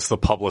came on as the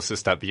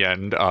publicist at the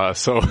end,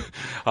 so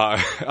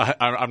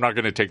I'm not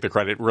going to take the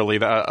credit. Really,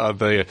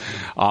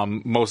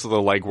 most of the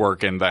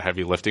legwork and the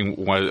heavy lifting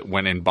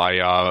went in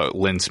by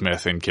Lynn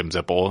Smith and Kim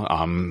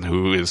Zippel,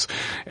 who is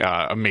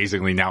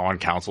amazingly now on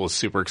council. It's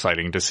super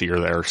exciting to see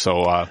her there.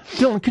 So,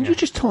 Dylan, can you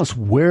just tell us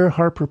where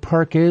Harper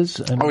Park is?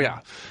 I know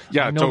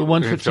the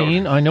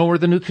 115. I know where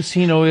the new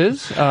casino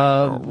is.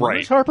 Right.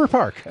 Where's Harper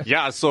Park?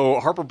 Yeah.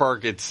 So Harper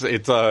Park, it's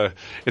a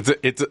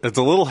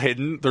little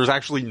hidden. There's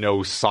actually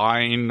no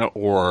sign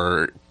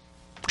or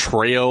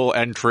trail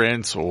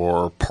entrance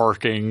or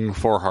parking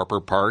for Harper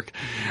Park.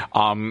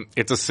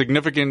 It's a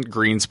significant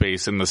green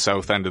space in the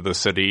south end of the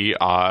city.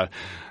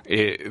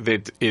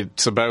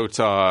 It's about,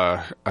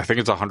 I think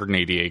it's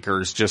 180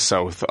 acres just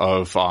south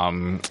of,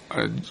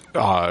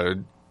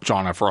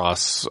 John F.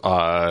 Ross,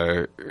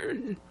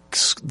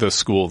 the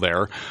school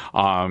there,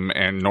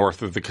 and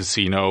north of the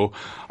casino,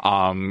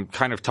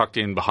 kind of tucked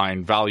in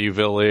behind Value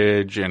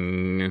Village,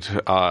 and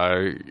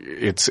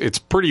it's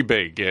pretty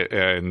big.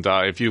 And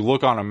if you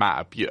look on a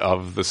map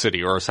of the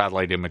city or a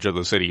satellite image of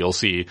the city, you'll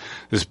see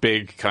this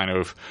big kind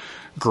of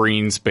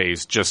green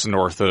space just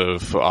north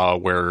of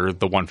where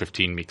the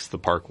 115 meets the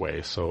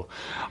Parkway. So,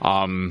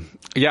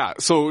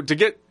 so to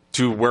get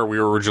to where we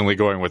were originally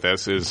going with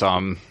this is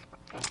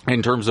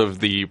in terms of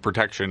the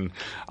protection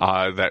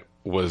that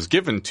was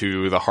given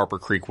to the Harper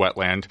Creek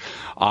wetland,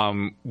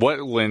 what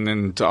Lynn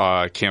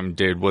and Kim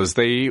did was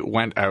they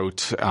went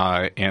out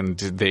and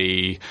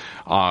they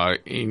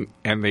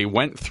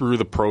went through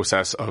the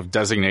process of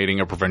designating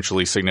a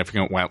provincially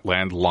significant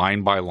wetland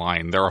line by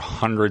line. There are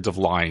hundreds of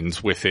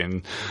lines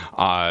within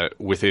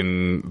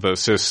the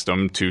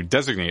system to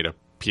designate a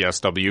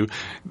PSW.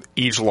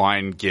 Each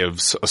line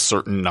gives a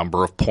certain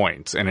number of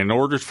points. And in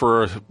order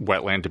for a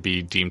wetland to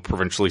be deemed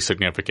provincially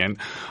significant,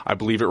 I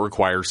believe it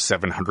requires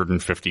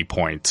 750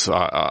 points.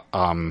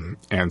 And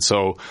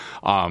so,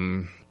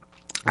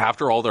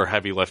 after all their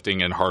heavy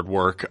lifting and hard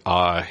work,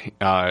 Harper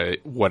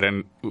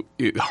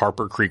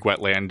Creek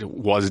wetland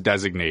was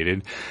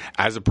designated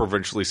as a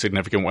provincially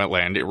significant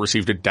wetland. It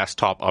received a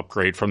desktop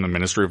upgrade from the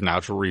Ministry of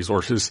Natural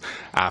Resources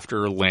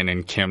after Lynn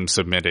and Kim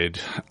submitted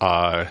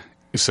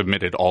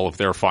all of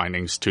their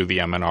findings to the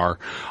MNR.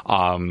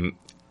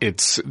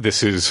 It's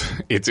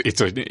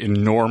an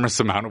enormous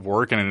amount of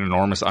work and an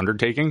enormous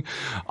undertaking.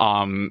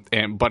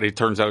 But it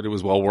turns out it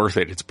was well worth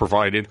it. It's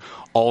provided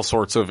all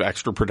sorts of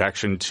extra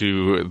protection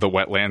to the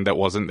wetland that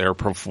wasn't there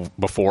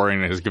before,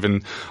 and it has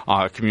given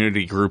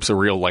community groups a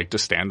real leg to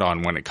stand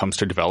on when it comes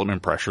to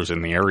development pressures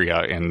in the area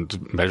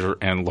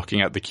and looking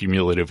at the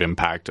cumulative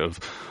impact of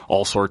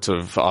all sorts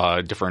of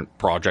different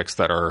projects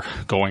that are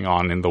going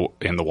on in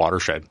the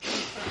watershed.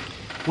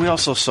 We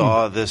also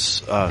saw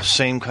this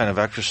same kind of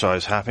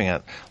exercise happening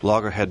at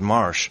Loggerhead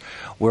Marsh,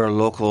 where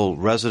local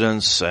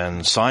residents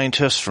and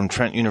scientists from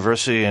Trent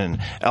University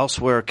and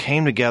elsewhere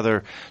came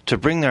together to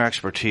bring their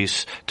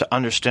expertise to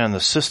understand the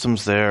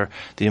systems there,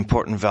 the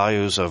important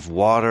values of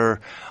water,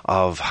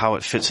 of how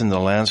it fits in the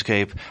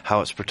landscape,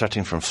 how it's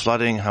protecting from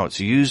flooding, how it's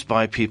used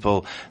by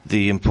people,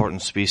 the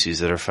important species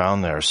that are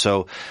found there.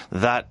 So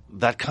that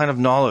kind of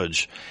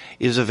knowledge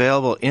is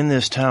available in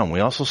this town.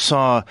 We also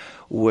saw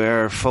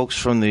where folks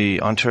from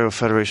the Ontario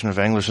Federation of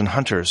Anglers and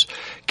Hunters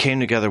came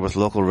together with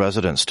local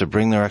residents to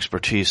bring their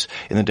expertise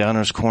in the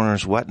Downers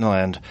Corners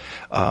wetland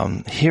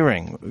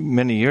hearing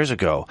many years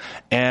ago.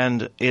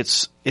 And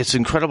it's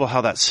incredible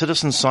how that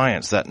citizen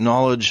science, that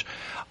knowledge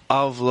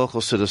of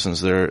local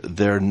citizens,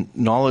 their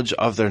knowledge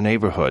of their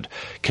neighborhood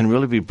can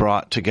really be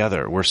brought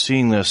together. We're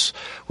seeing this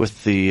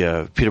with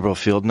the Peterborough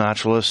field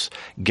naturalists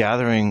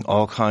gathering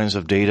all kinds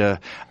of data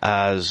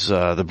as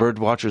the bird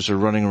watchers are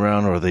running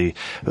around, or the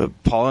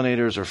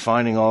pollinators are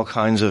finding all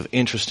kinds of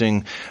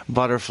interesting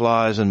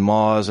butterflies and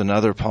moths and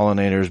other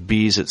pollinators,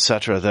 bees,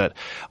 etc., that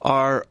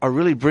are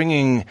really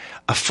bringing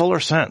a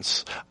fuller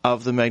sense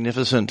of the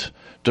magnificent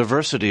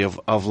diversity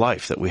of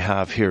life that we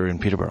have here in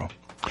Peterborough.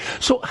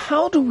 So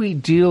how do we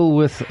deal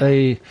with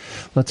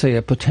let's say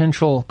a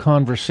potential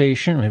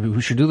conversation? Maybe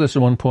we should do this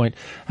at one point.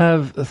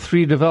 Have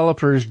 3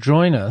 developers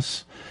join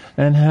us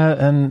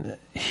and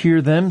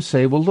hear them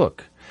say, well,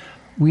 look,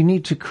 we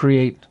need to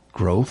create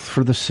growth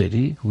for the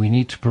city. We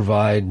need to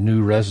provide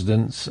new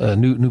residents,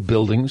 new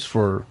buildings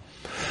for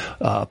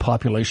a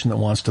population that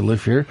wants to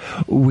live here.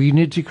 We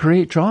need to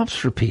create jobs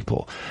for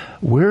people.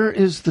 Where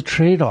is the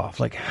trade-off?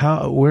 Like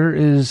where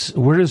is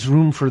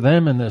room for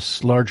them in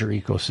this larger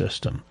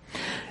ecosystem?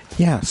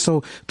 Yeah,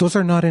 so those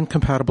are not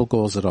incompatible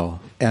goals at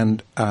all.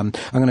 And I'm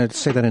going to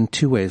say that in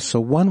 2 ways. So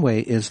one way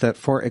is that,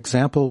 for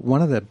example,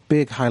 one of the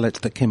big highlights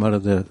that came out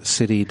of the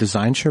city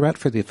design charrette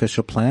for the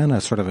official plan,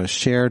 a sort of a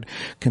shared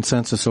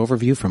consensus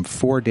overview from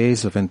 4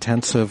 days of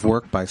intensive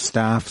work by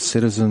staff,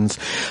 citizens,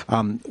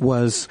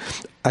 was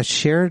a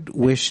shared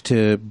wish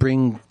to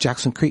bring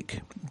Jackson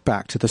Creek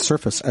back to the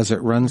surface as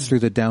it runs through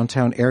the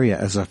downtown area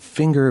as a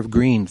finger of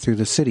green through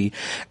the city.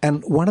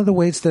 And one of the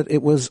ways that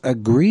it was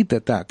agreed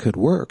that could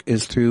work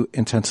is through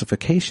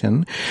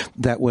intensification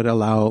that would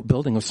allow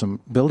building of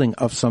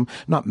some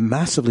not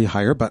massively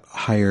higher, but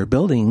higher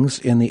buildings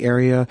in the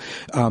area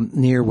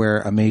near where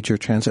a major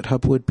transit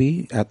hub would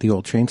be at the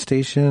old train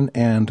station,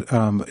 and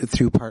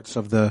through parts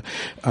of the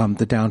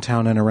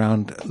downtown and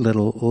around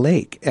Little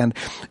Lake. And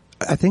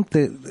I think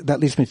that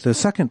leads me to the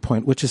second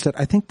point, which is that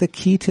I think the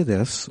key to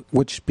this,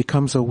 which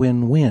becomes a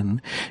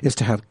win-win, is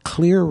to have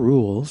clear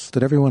rules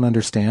that everyone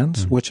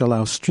understands, which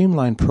allow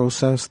streamlined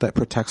process that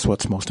protects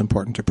what's most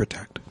important to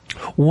protect.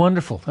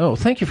 Wonderful. Oh,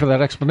 thank you for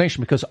that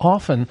explanation, because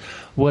often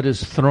what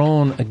is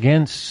thrown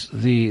against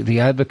the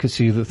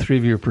advocacy the 3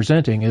 of you are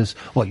presenting is,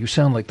 well, you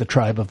sound like the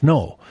tribe of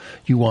no.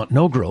 You want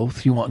no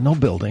growth, you want no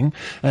building,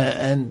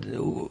 and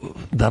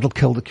that'll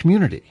kill the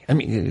community. I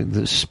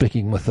mean,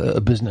 speaking with a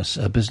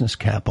business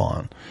cap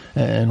on,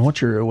 and what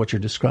you're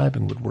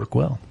describing would work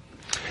well.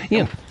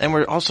 Yeah. And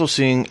we're also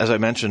seeing, as I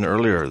mentioned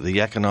earlier, the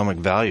economic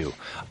value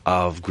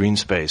of green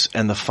space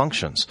and the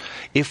functions.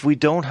 If we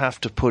don't have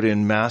to put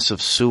in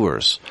massive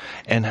sewers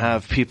and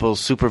have people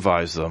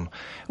supervise them,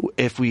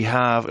 if we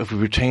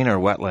retain our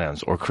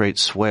wetlands or create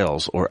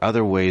swales or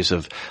other ways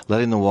of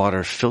letting the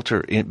water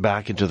filter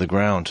back into the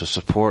ground to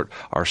support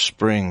our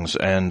springs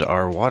and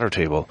our water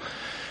table,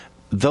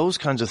 those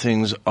kinds of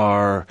things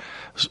are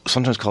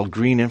sometimes called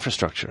green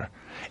infrastructure.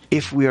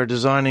 If we are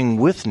designing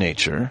with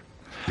nature,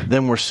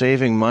 then we're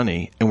saving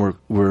money and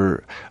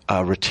we're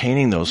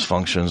retaining those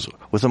functions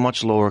with a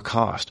much lower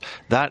cost.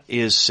 That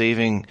is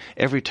saving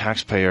every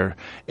taxpayer,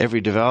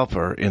 every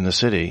developer in the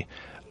city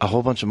a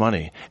whole bunch of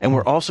money. And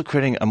we're also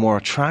creating a more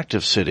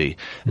attractive city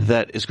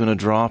that is going to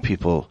draw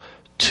people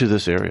to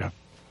this area.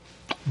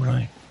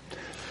 Right.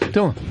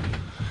 Dylan.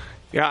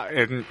 Yeah,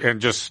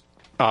 and just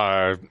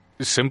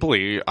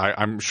simply,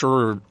 I'm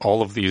sure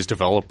all of these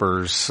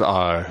developers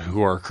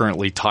who are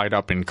currently tied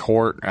up in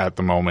court at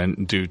the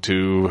moment due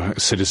to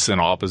citizen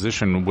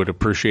opposition would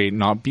appreciate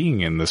not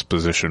being in this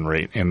position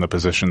in the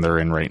position they're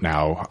in right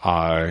now.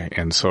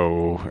 And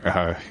so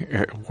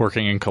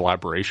working in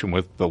collaboration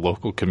with the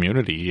local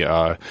community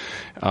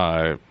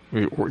can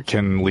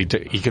lead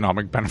to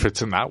economic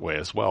benefits in that way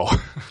as well.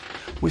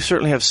 We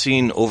certainly have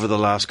seen over the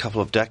last couple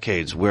of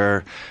decades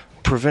where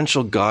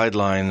provincial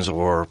guidelines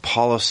or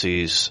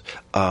policies,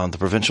 the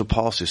provincial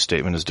policy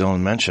statement, as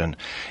Dylan mentioned,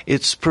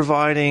 it's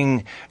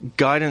providing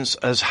guidance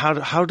as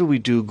how do we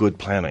do good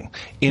planning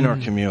in our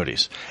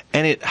communities.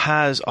 And it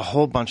has a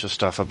whole bunch of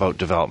stuff about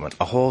development,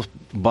 a whole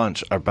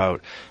bunch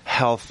about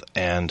health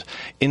and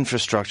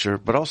infrastructure,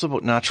 but also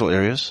about natural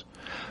areas,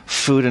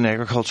 food and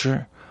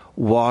agriculture,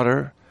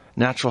 water,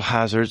 natural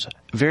hazards,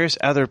 various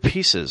other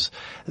pieces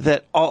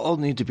that all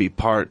need to be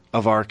part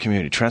of our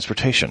community,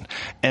 transportation.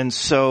 And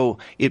so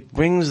it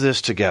brings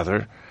this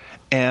together,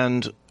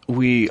 and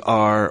we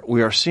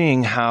are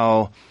seeing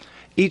how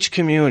each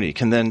community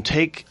can then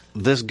take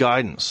this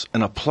guidance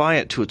and apply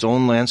it to its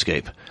own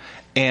landscape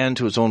and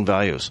to its own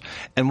values.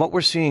 And what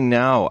we're seeing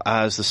now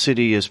as the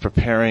city is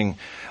preparing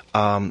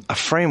a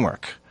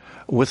framework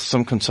with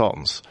some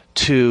consultants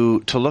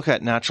to look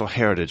at natural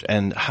heritage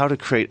and how to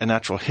create a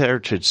natural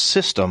heritage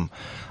system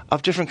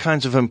of different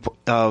kinds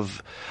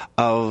of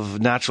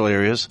natural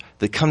areas.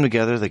 They come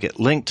together, they get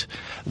linked.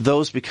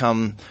 Those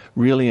become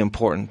really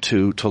important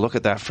to look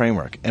at that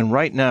framework. And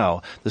right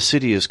now, the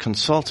city is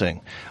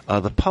consulting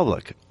the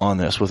public on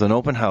this with an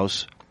open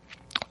house.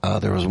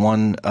 There was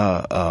one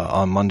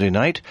on Monday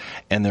night,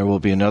 and there will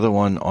be another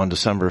one on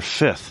December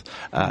 5th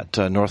at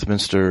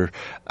Northminster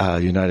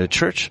United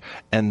Church,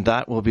 and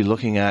that will be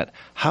looking at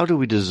how do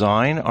we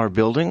design our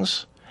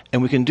buildings.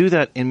 And we can do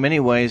that in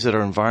many ways that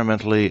are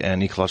environmentally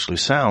and ecologically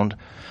sound,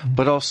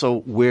 but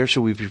also where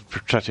should we be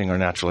protecting our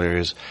natural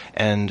areas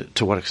and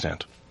to what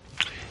extent?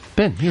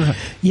 Ben, you're right.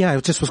 Yeah, I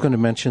just was going to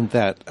mention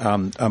that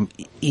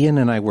Ian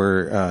and I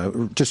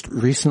were just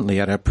recently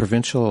at a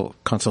provincial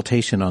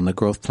consultation on the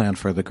growth plan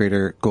for the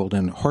Greater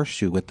Golden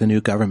Horseshoe with the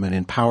new government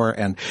in power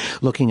and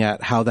looking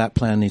at how that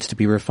plan needs to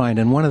be refined.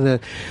 And one of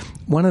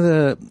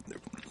the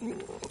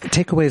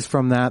takeaways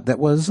from that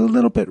was a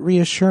little bit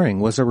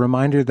reassuring was a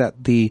reminder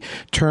that the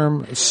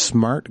term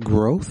smart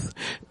growth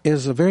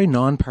is a very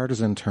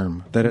nonpartisan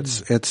term. That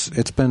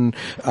it's been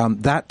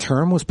that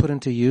term was put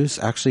into use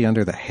actually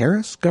under the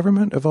Harris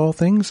government of all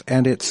things,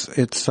 and it's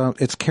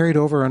carried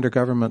over under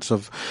governments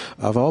of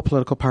all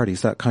political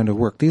parties. That kind of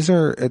work.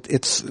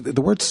 It's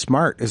the word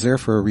smart is there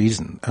for a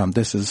reason.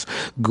 This is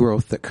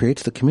growth that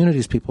creates the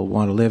communities people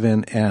want to live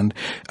in, and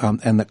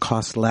that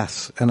costs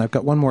less. And I've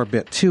got one more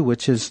bit too,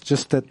 which is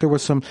just that there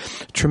was some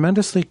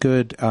tremendously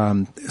good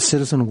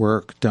citizen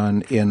work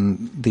done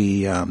in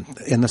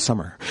the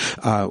summer,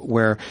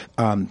 where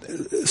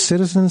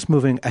citizens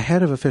moving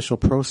ahead of official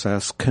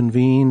process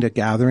convened a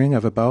gathering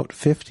of about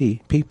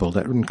 50 people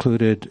that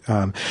included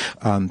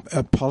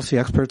policy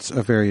experts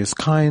of various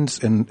kinds,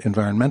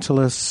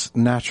 environmentalists,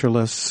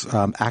 naturalists,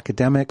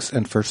 academics,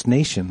 and First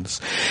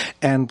Nations,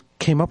 and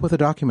came up with a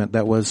document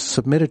that was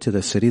submitted to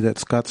the city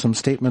that's got some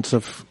statements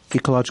of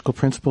ecological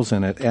principles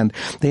in it. And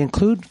they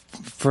include,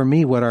 for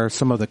me, what are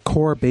some of the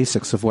core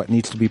basics of what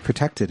needs to be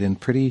protected in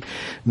pretty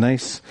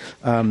nice,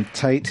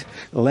 tight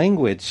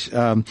language.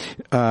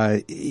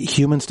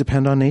 Humans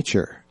depend on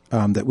nature.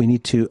 That we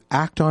need to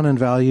act on and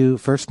value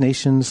First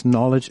Nations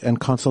knowledge and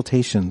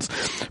consultations,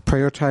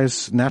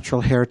 prioritize natural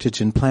heritage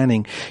in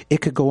planning.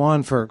 It could go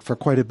on for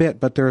quite a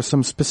bit, but there are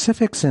some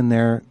specifics in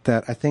there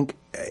that I think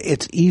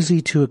it's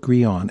easy to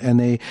agree on, and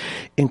they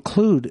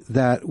include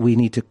that we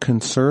need to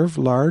conserve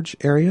large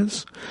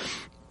areas,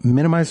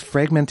 minimize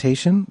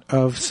fragmentation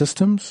of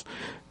systems,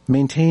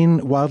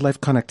 maintain wildlife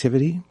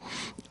connectivity,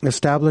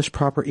 establish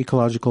proper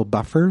ecological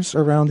buffers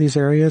around these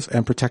areas,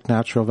 and protect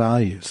natural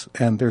values.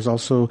 And there's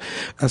also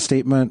a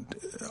statement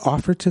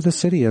offered to the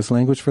city as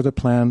language for the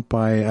plan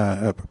by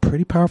a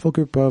pretty powerful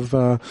group of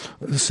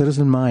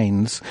citizen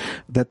minds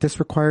that this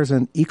requires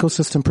an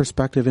ecosystem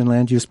perspective in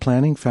land use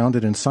planning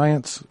founded in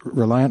science,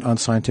 reliant on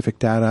scientific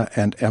data,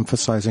 and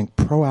emphasizing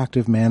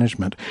proactive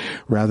management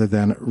rather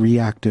than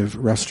reactive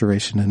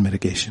restoration and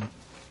mitigation.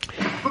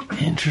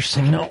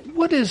 Interesting. Now,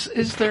 what is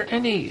there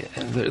any,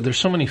 there's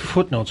so many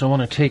footnotes I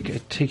want to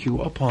take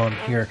you up on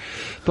here,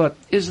 but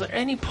is there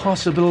any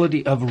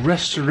possibility of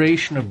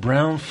restoration of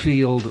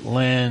brownfield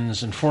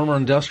lands and former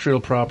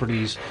industrial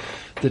properties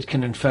that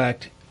can in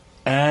fact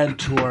add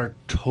to our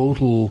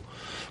total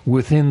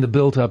within the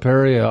built-up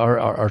area,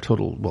 our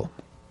total,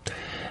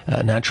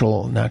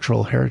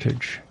 natural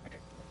heritage,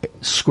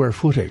 square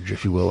footage,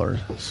 if you will, or...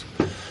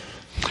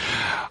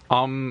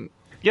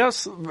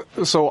 Yes,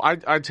 so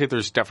I'd say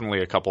there's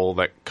definitely a couple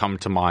that come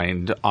to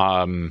mind.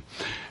 One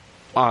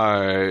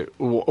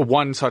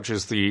such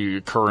as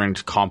the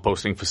current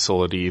composting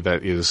facility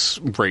that is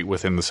right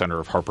within the center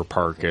of Harper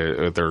Park.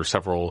 There are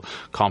several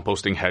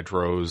composting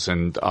hedgerows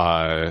and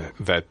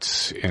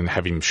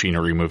heavy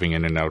machinery moving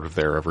in and out of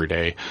there every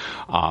day,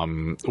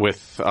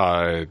 with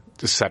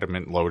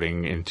sediment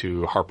loading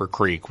into Harper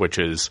Creek, which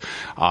is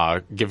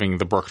giving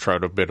the brook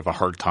trout a bit of a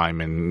hard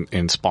time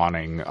in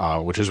spawning,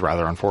 which is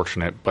rather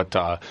unfortunate.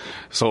 But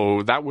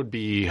so that would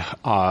be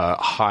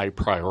high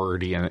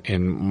priority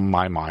in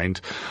my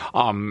mind.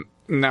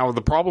 Now,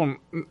 the problem,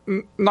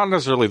 not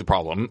necessarily the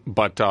problem,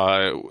 but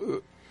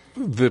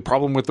the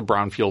problem with the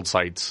brownfield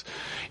sites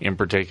in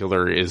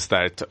particular is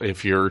that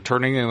if you're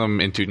turning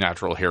them into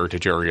natural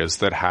heritage areas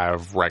that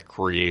have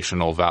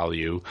recreational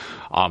value,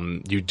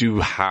 you do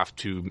have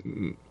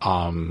to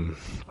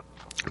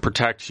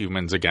protect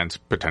humans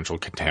against potential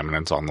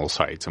contaminants on those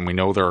sites. And we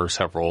know there are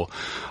several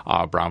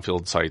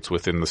brownfield sites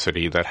within the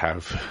city that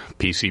have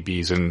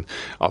PCBs and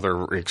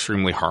other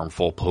extremely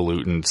harmful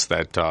pollutants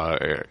that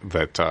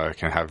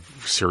can have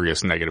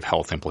serious negative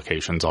health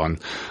implications on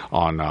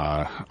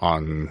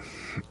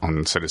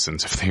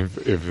citizens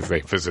if they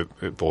visit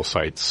those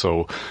sites.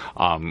 So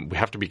we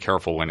have to be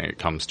careful when it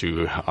comes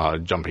to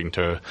jumping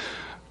to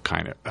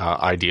kind of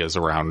ideas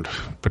around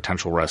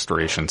potential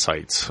restoration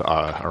sites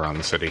around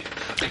the city.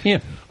 Yeah.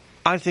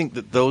 I think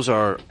that those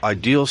are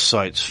ideal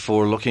sites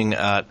for looking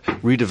at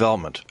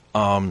redevelopment.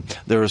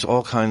 There's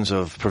all kinds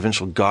of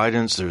provincial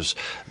guidance.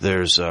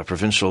 There's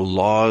provincial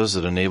laws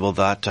that enable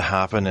that to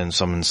happen, and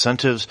some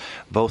incentives,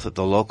 both at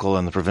the local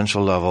and the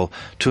provincial level,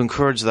 to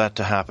encourage that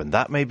to happen.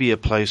 That may be a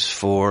place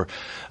for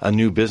a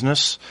new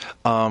business.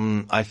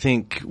 I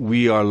think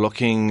we are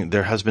looking.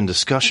 There has been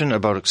discussion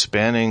about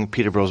expanding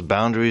Peterborough's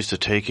boundaries to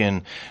take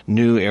in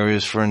new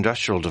areas for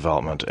industrial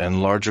development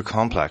and larger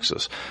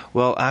complexes.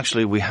 Well,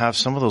 actually, we have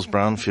some of those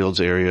brownfields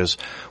areas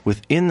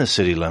within the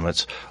city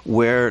limits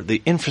where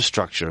the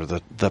infrastructure,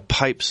 the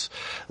pipes,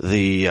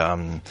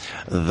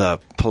 the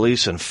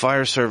police and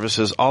fire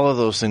services, all of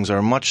those things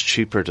are much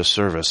cheaper to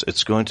service.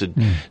 It's going to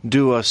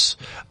do us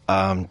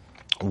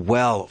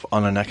well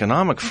on an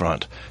economic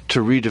front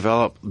to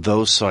redevelop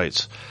those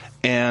sites.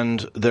 And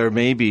there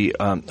may be,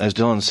 as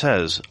Dylan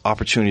says,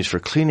 opportunities for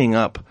cleaning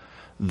up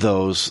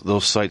those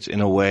sites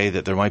in a way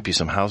that there might be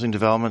some housing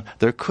development.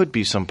 There could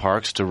be some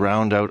parks to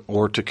round out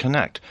or to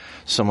connect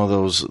some of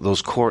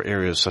those core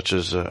areas, such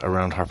as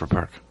around Harper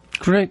Park.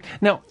 Great.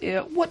 Now,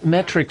 what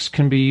metrics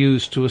can be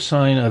used to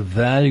assign a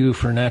value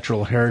for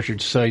natural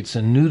heritage sites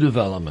and new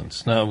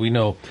developments? Now, we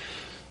know,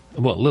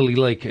 well, Lily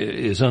Lake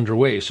is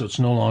underway, so it's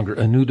no longer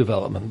a new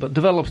development, but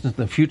development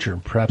in the future,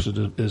 perhaps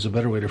is a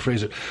better way to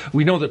phrase it.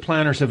 We know that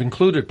planners have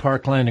included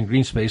parkland and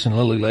green space in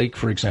Lily Lake,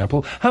 for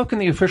example. How can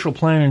the official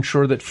plan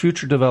ensure that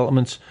future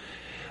developments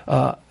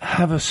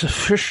have a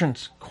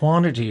sufficient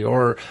quantity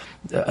or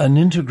an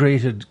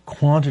integrated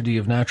quantity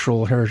of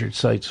natural heritage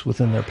sites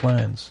within their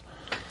plans?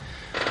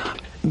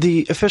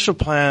 The official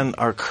plan,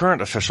 our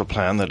current official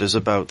plan that is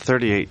about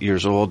 38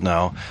 years old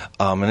now,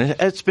 and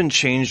it's been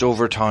changed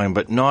over time,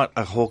 but not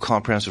a whole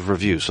comprehensive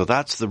review. So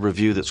that's the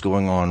review that's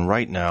going on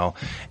right now,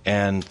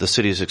 and the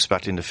city is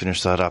expecting to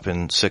finish that up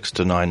in 6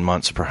 to 9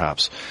 months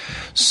perhaps.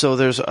 So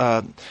there's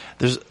I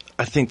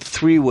think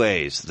 3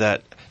 ways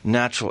that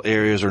natural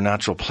areas or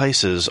natural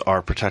places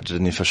are protected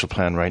in the official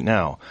plan right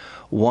now.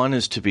 One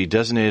is to be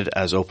designated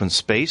as open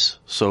space,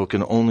 so it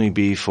can only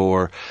be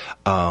for,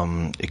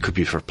 it could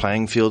be for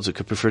playing fields, it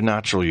could be for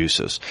natural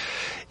uses.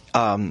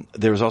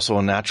 There's also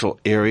a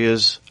natural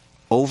areas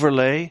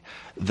overlay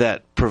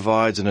that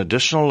provides an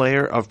additional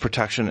layer of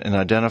protection and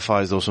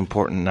identifies those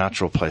important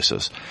natural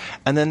places.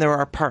 And then there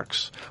are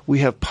parks. We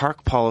have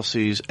park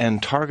policies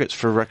and targets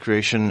for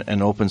recreation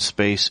and open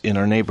space in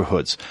our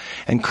neighborhoods.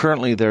 And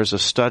currently there's a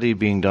study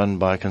being done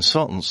by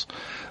consultants,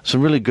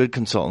 some really good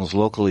consultants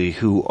locally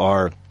who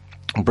are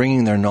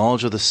bringing their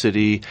knowledge of the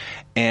city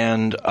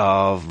and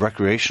of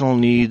recreational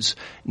needs,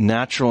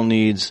 natural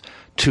needs,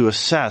 to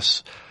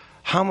assess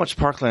how much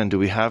parkland do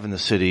we have in the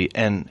city,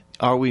 and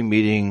are we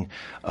meeting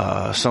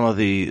some of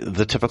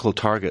the typical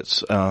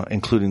targets,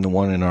 including the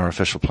one in our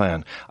official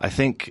plan. I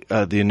think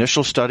the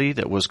initial study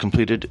that was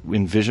completed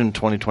in Vision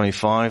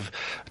 2025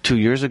 2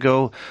 years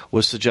ago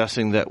was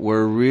suggesting that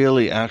we're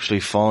really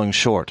actually falling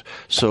short.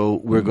 So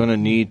we're going to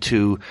need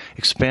to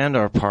expand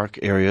our park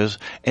areas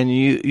and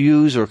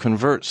use or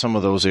convert some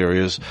of those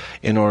areas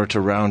in order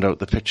to round out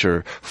the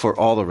picture for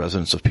all the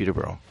residents of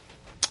Peterborough.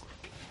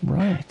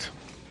 Right.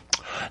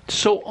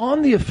 So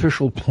on the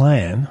official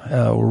plan,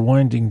 we're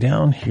winding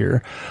down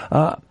here,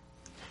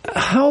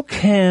 how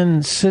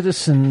can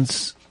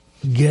citizens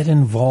get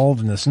involved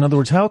in this? In other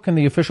words, how can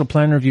the official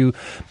plan review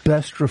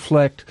best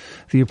reflect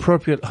the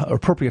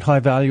appropriate high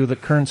value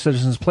that current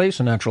citizens place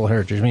in natural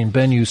heritage? I mean,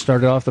 Ben, you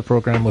started off the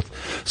program with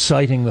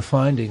citing the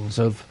findings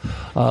of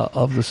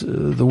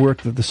the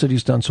work that the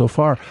city's done so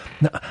far.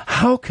 Now,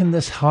 how can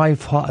this high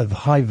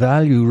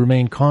value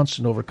remain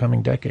constant over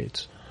coming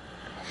decades?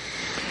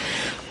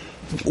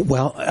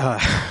 Well,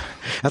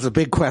 that's a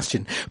big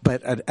question,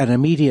 but an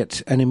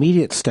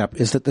immediate step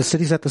is that the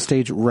city's at the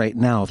stage right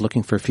now of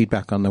looking for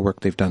feedback on the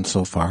work they've done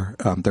so far.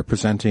 They're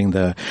presenting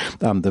the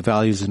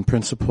values and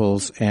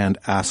principles and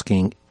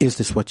asking, is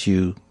this what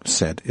you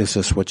said? Is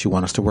this what you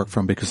want us to work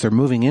from? Because they're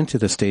moving into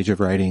the stage of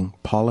writing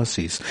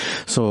policies.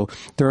 So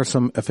there are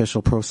some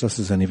official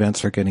processes and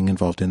events that are getting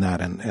involved in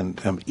that,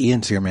 and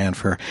Ian's your man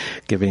for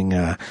giving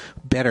a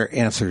better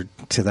answer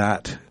to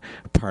that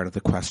part of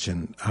the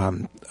question.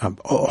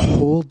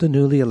 Hold the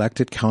newly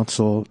elected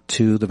council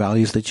to the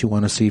values that you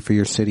want to see for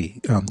your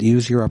city.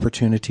 Use your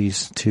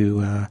opportunities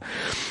to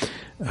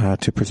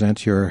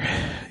present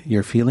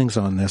your feelings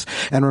on this.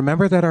 And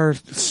remember that our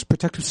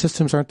protective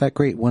systems aren't that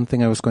great. One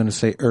thing I was going to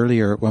say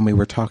earlier when we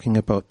were talking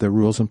about the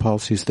rules and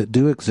policies that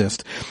do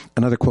exist,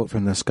 another quote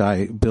from this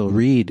guy, Bill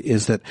Reed,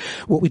 is that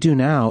what we do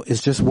now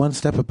is just one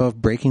step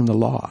above breaking the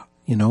law.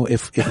 You know,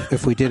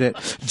 if we did it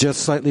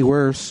just slightly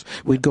worse,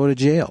 we'd go to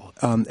jail.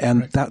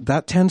 And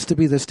that tends to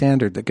be the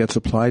standard that gets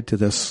applied to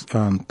this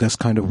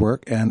kind of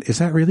work. And is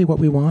that really what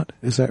we want?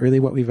 Is that really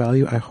what we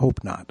value? I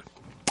hope not.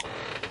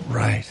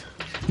 Right.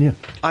 Yeah.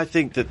 I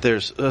think that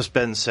there's, as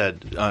Ben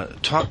said,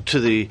 talk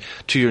to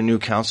your new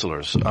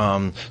councillors.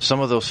 Some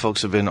of those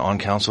folks have been on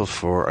council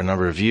for a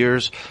number of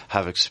years,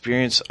 have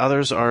experience.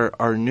 Others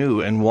are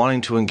new and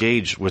wanting to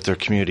engage with their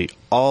community.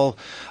 All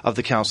of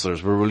the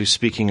councillors were really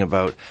speaking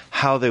about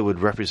how they would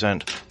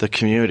represent the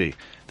community.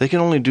 They can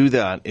only do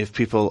that if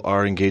people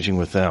are engaging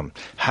with them,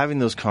 having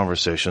those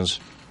conversations.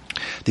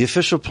 The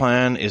official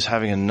plan is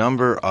having a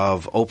number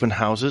of open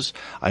houses.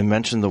 I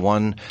mentioned the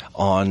one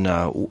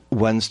on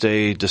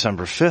Wednesday,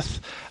 December 5th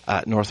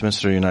at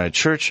Northminster United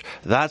Church.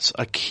 That's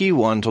a key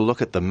one to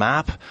look at the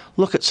map,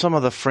 look at some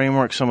of the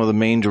framework, some of the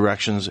main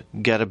directions,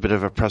 get a bit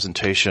of a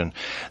presentation.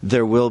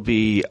 There will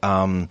be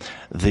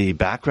the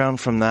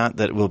background from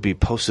that will be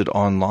posted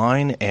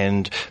online,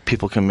 and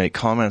people can make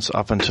comments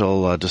up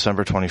until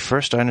December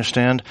 21st, I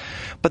understand.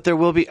 But there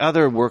will be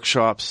other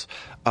workshops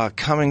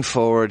coming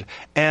forward,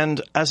 and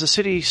as a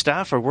city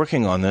staff are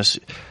working on this,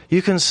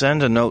 you can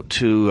send a note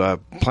to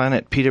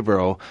Planet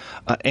Peterborough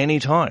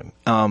anytime.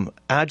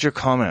 Add your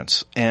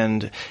comments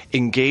and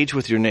engage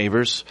with your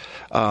neighbors.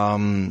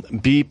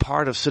 Be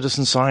part of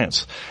citizen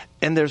science.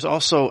 And there's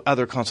also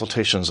other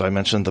consultations. I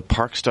mentioned the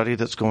park study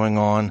that's going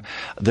on.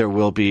 There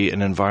will be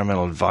an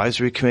environmental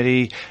advisory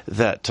committee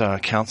that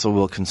council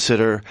will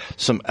consider.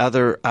 Some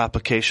other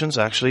applications,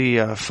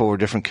 actually, for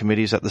different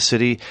committees at the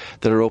city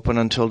that are open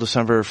until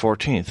December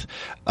 14th.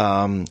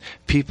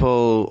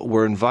 People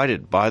were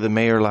invited by the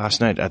mayor last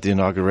night at the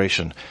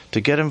inauguration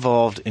to get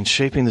involved in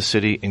shaping the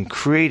city and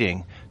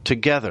creating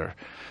together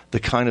the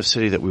kind of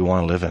city that we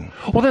want to live in.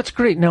 Well, that's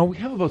great. Now, we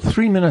have about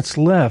 3 minutes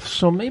left,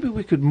 so maybe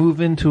we could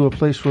move into a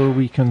place where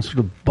we can sort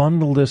of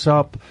bundle this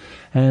up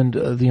and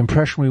the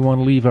impression we want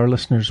to leave our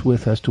listeners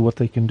with as to what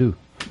they can do.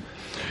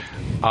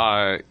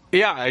 I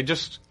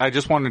just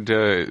wanted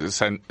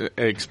to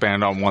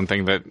expand on one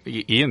thing that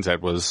Ian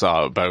said was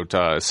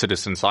about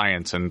citizen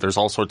science, and there's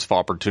all sorts of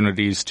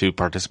opportunities to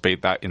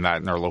participate in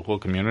our local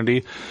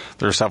community.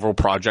 There are several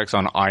projects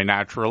on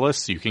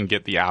iNaturalist. You can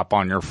get the app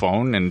on your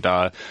phone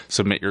and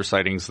submit your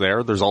sightings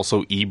there. There's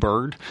also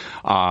eBird,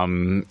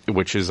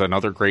 which is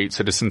another great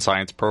citizen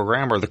science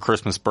program, or the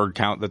Christmas bird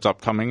count that's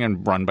upcoming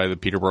and run by the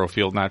Peterborough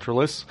Field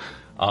Naturalists.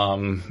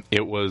 Those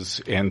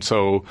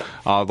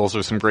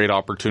are some great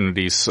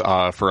opportunities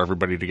for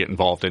everybody to get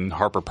involved in.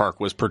 Harper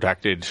Park was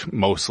protected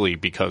mostly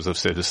because of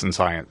citizen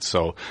science.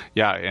 So,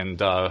 yeah,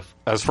 and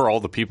as for all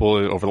the people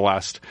over the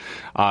last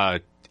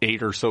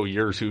 8 or so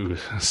years who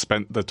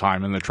spent the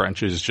time in the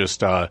trenches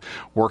just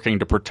working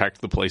to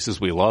protect the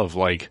places we love,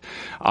 like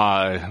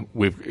now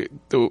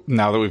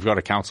that we've got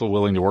a council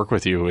willing to work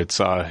with you, it's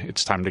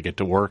time to get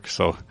to work.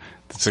 So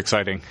it's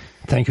exciting.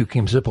 Thank you,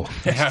 Kim Zippel.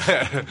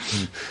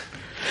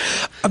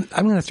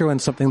 I'm going to throw in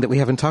something that we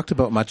haven't talked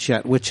about much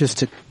yet, which is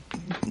to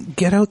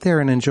get out there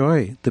and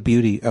enjoy the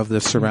beauty of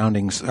the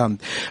surroundings. One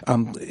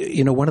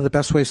of the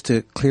best ways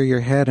to clear your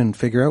head and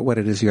figure out what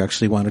it is you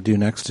actually want to do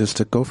next is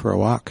to go for a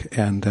walk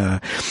and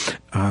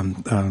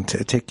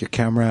to take your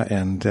camera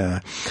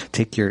and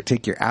take your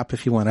app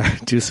if you want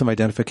to do some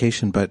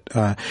identification. But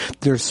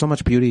there's so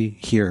much beauty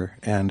here,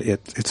 and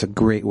it's a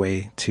great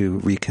way to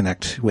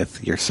reconnect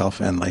with yourself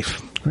and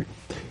life. Great.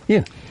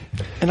 Yeah.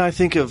 And I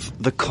think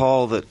of the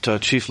call that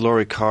Chief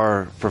Laurie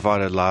Carr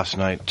provided last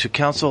night to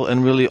council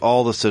and really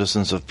all the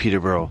citizens of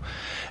Peterborough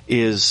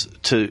is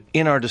to,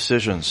 in our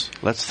decisions,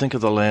 let's think of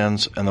the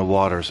lands and the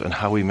waters and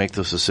how we make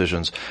those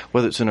decisions,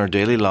 whether it's in our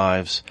daily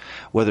lives,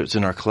 whether it's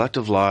in our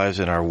collective lives,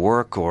 in our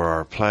work or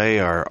our play,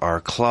 our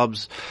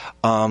clubs,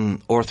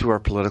 or through our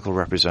political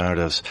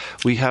representatives.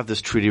 We have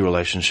this treaty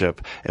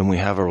relationship, and we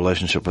have a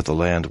relationship with the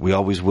land. We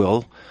always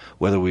will.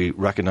 Whether we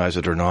recognize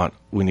it or not,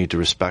 we need to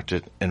respect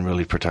it and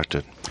really protect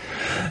it.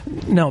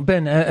 Now,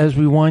 Ben, as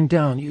we wind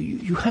down,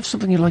 you have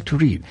something you'd like to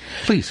read.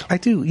 Please. I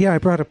do. Yeah, I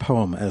brought a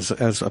poem as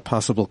a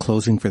possible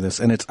closing for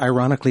this, and it's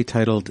ironically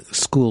titled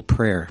School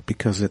Prayer,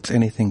 because it's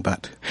anything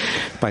but,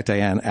 by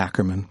Diane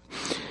Ackerman.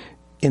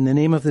 In the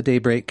name of the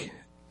daybreak,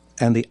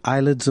 and the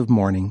eyelids of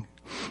morning,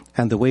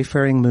 and the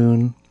wayfaring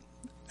moon,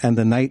 and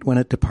the night when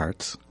it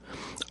departs,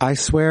 I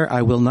swear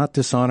I will not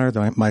dishonor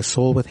my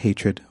soul with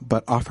hatred,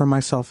 but offer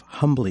myself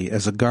humbly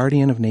as a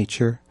guardian of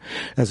nature,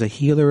 as a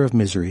healer of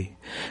misery,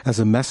 as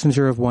a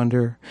messenger of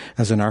wonder,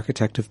 as an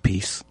architect of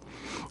peace.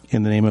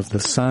 In the name of the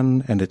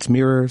sun and its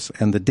mirrors,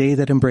 and the day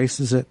that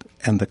embraces it,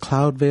 and the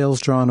cloud veils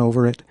drawn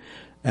over it,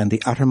 and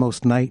the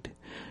uttermost night,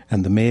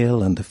 and the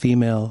male and the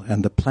female,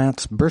 and the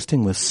plants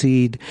bursting with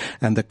seed,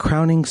 and the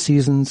crowning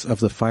seasons of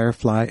the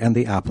firefly and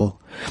the apple,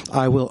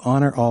 I will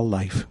honor all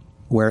life,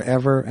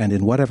 wherever and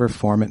in whatever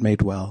form it may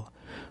dwell,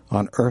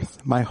 on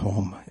earth my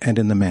home, and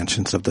in the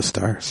mansions of the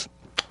stars.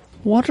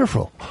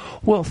 Wonderful.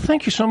 Well,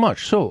 thank you so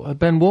much. So,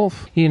 Ben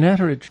Wolf, Ian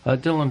Atteridge,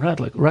 Dylan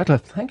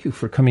Ratliff, thank you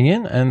for coming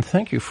in, and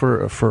thank you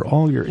for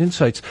all your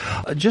insights.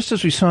 Just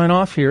as we sign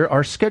off here,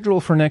 our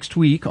schedule for next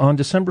week, on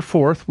December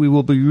 4th, we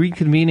will be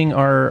reconvening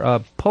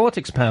our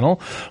politics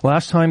panel.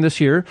 Last time this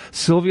year,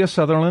 Sylvia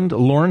Sutherland,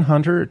 Lauren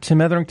Hunter,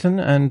 Tim Etherington,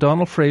 and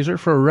Donald Fraser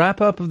for a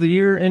wrap-up of the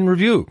year in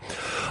review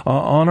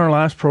on our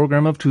last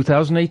program of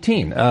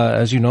 2018.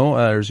 As you know,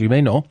 as you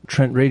may know,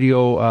 Trent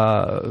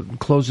Radio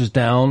closes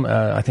down,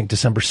 I think,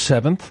 December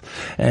 7th,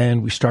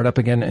 and we start up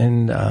again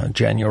in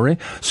January.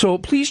 So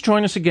please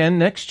join us again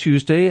next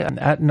Tuesday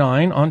at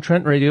 9 on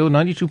Trent Radio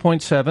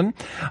 92.7.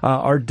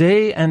 Our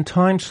day and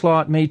time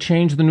slot may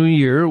change the new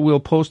year. We'll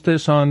post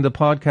this on the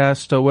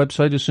podcast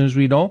website as soon as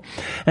we know.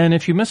 And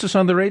if you miss us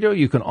on the radio,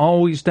 you can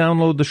always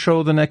download the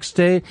show the next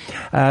day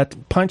at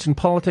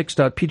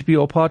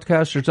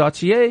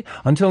pintsandpolitics.p2popodcasters.ca.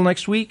 Until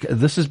next week,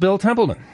 this is Bill Templeman.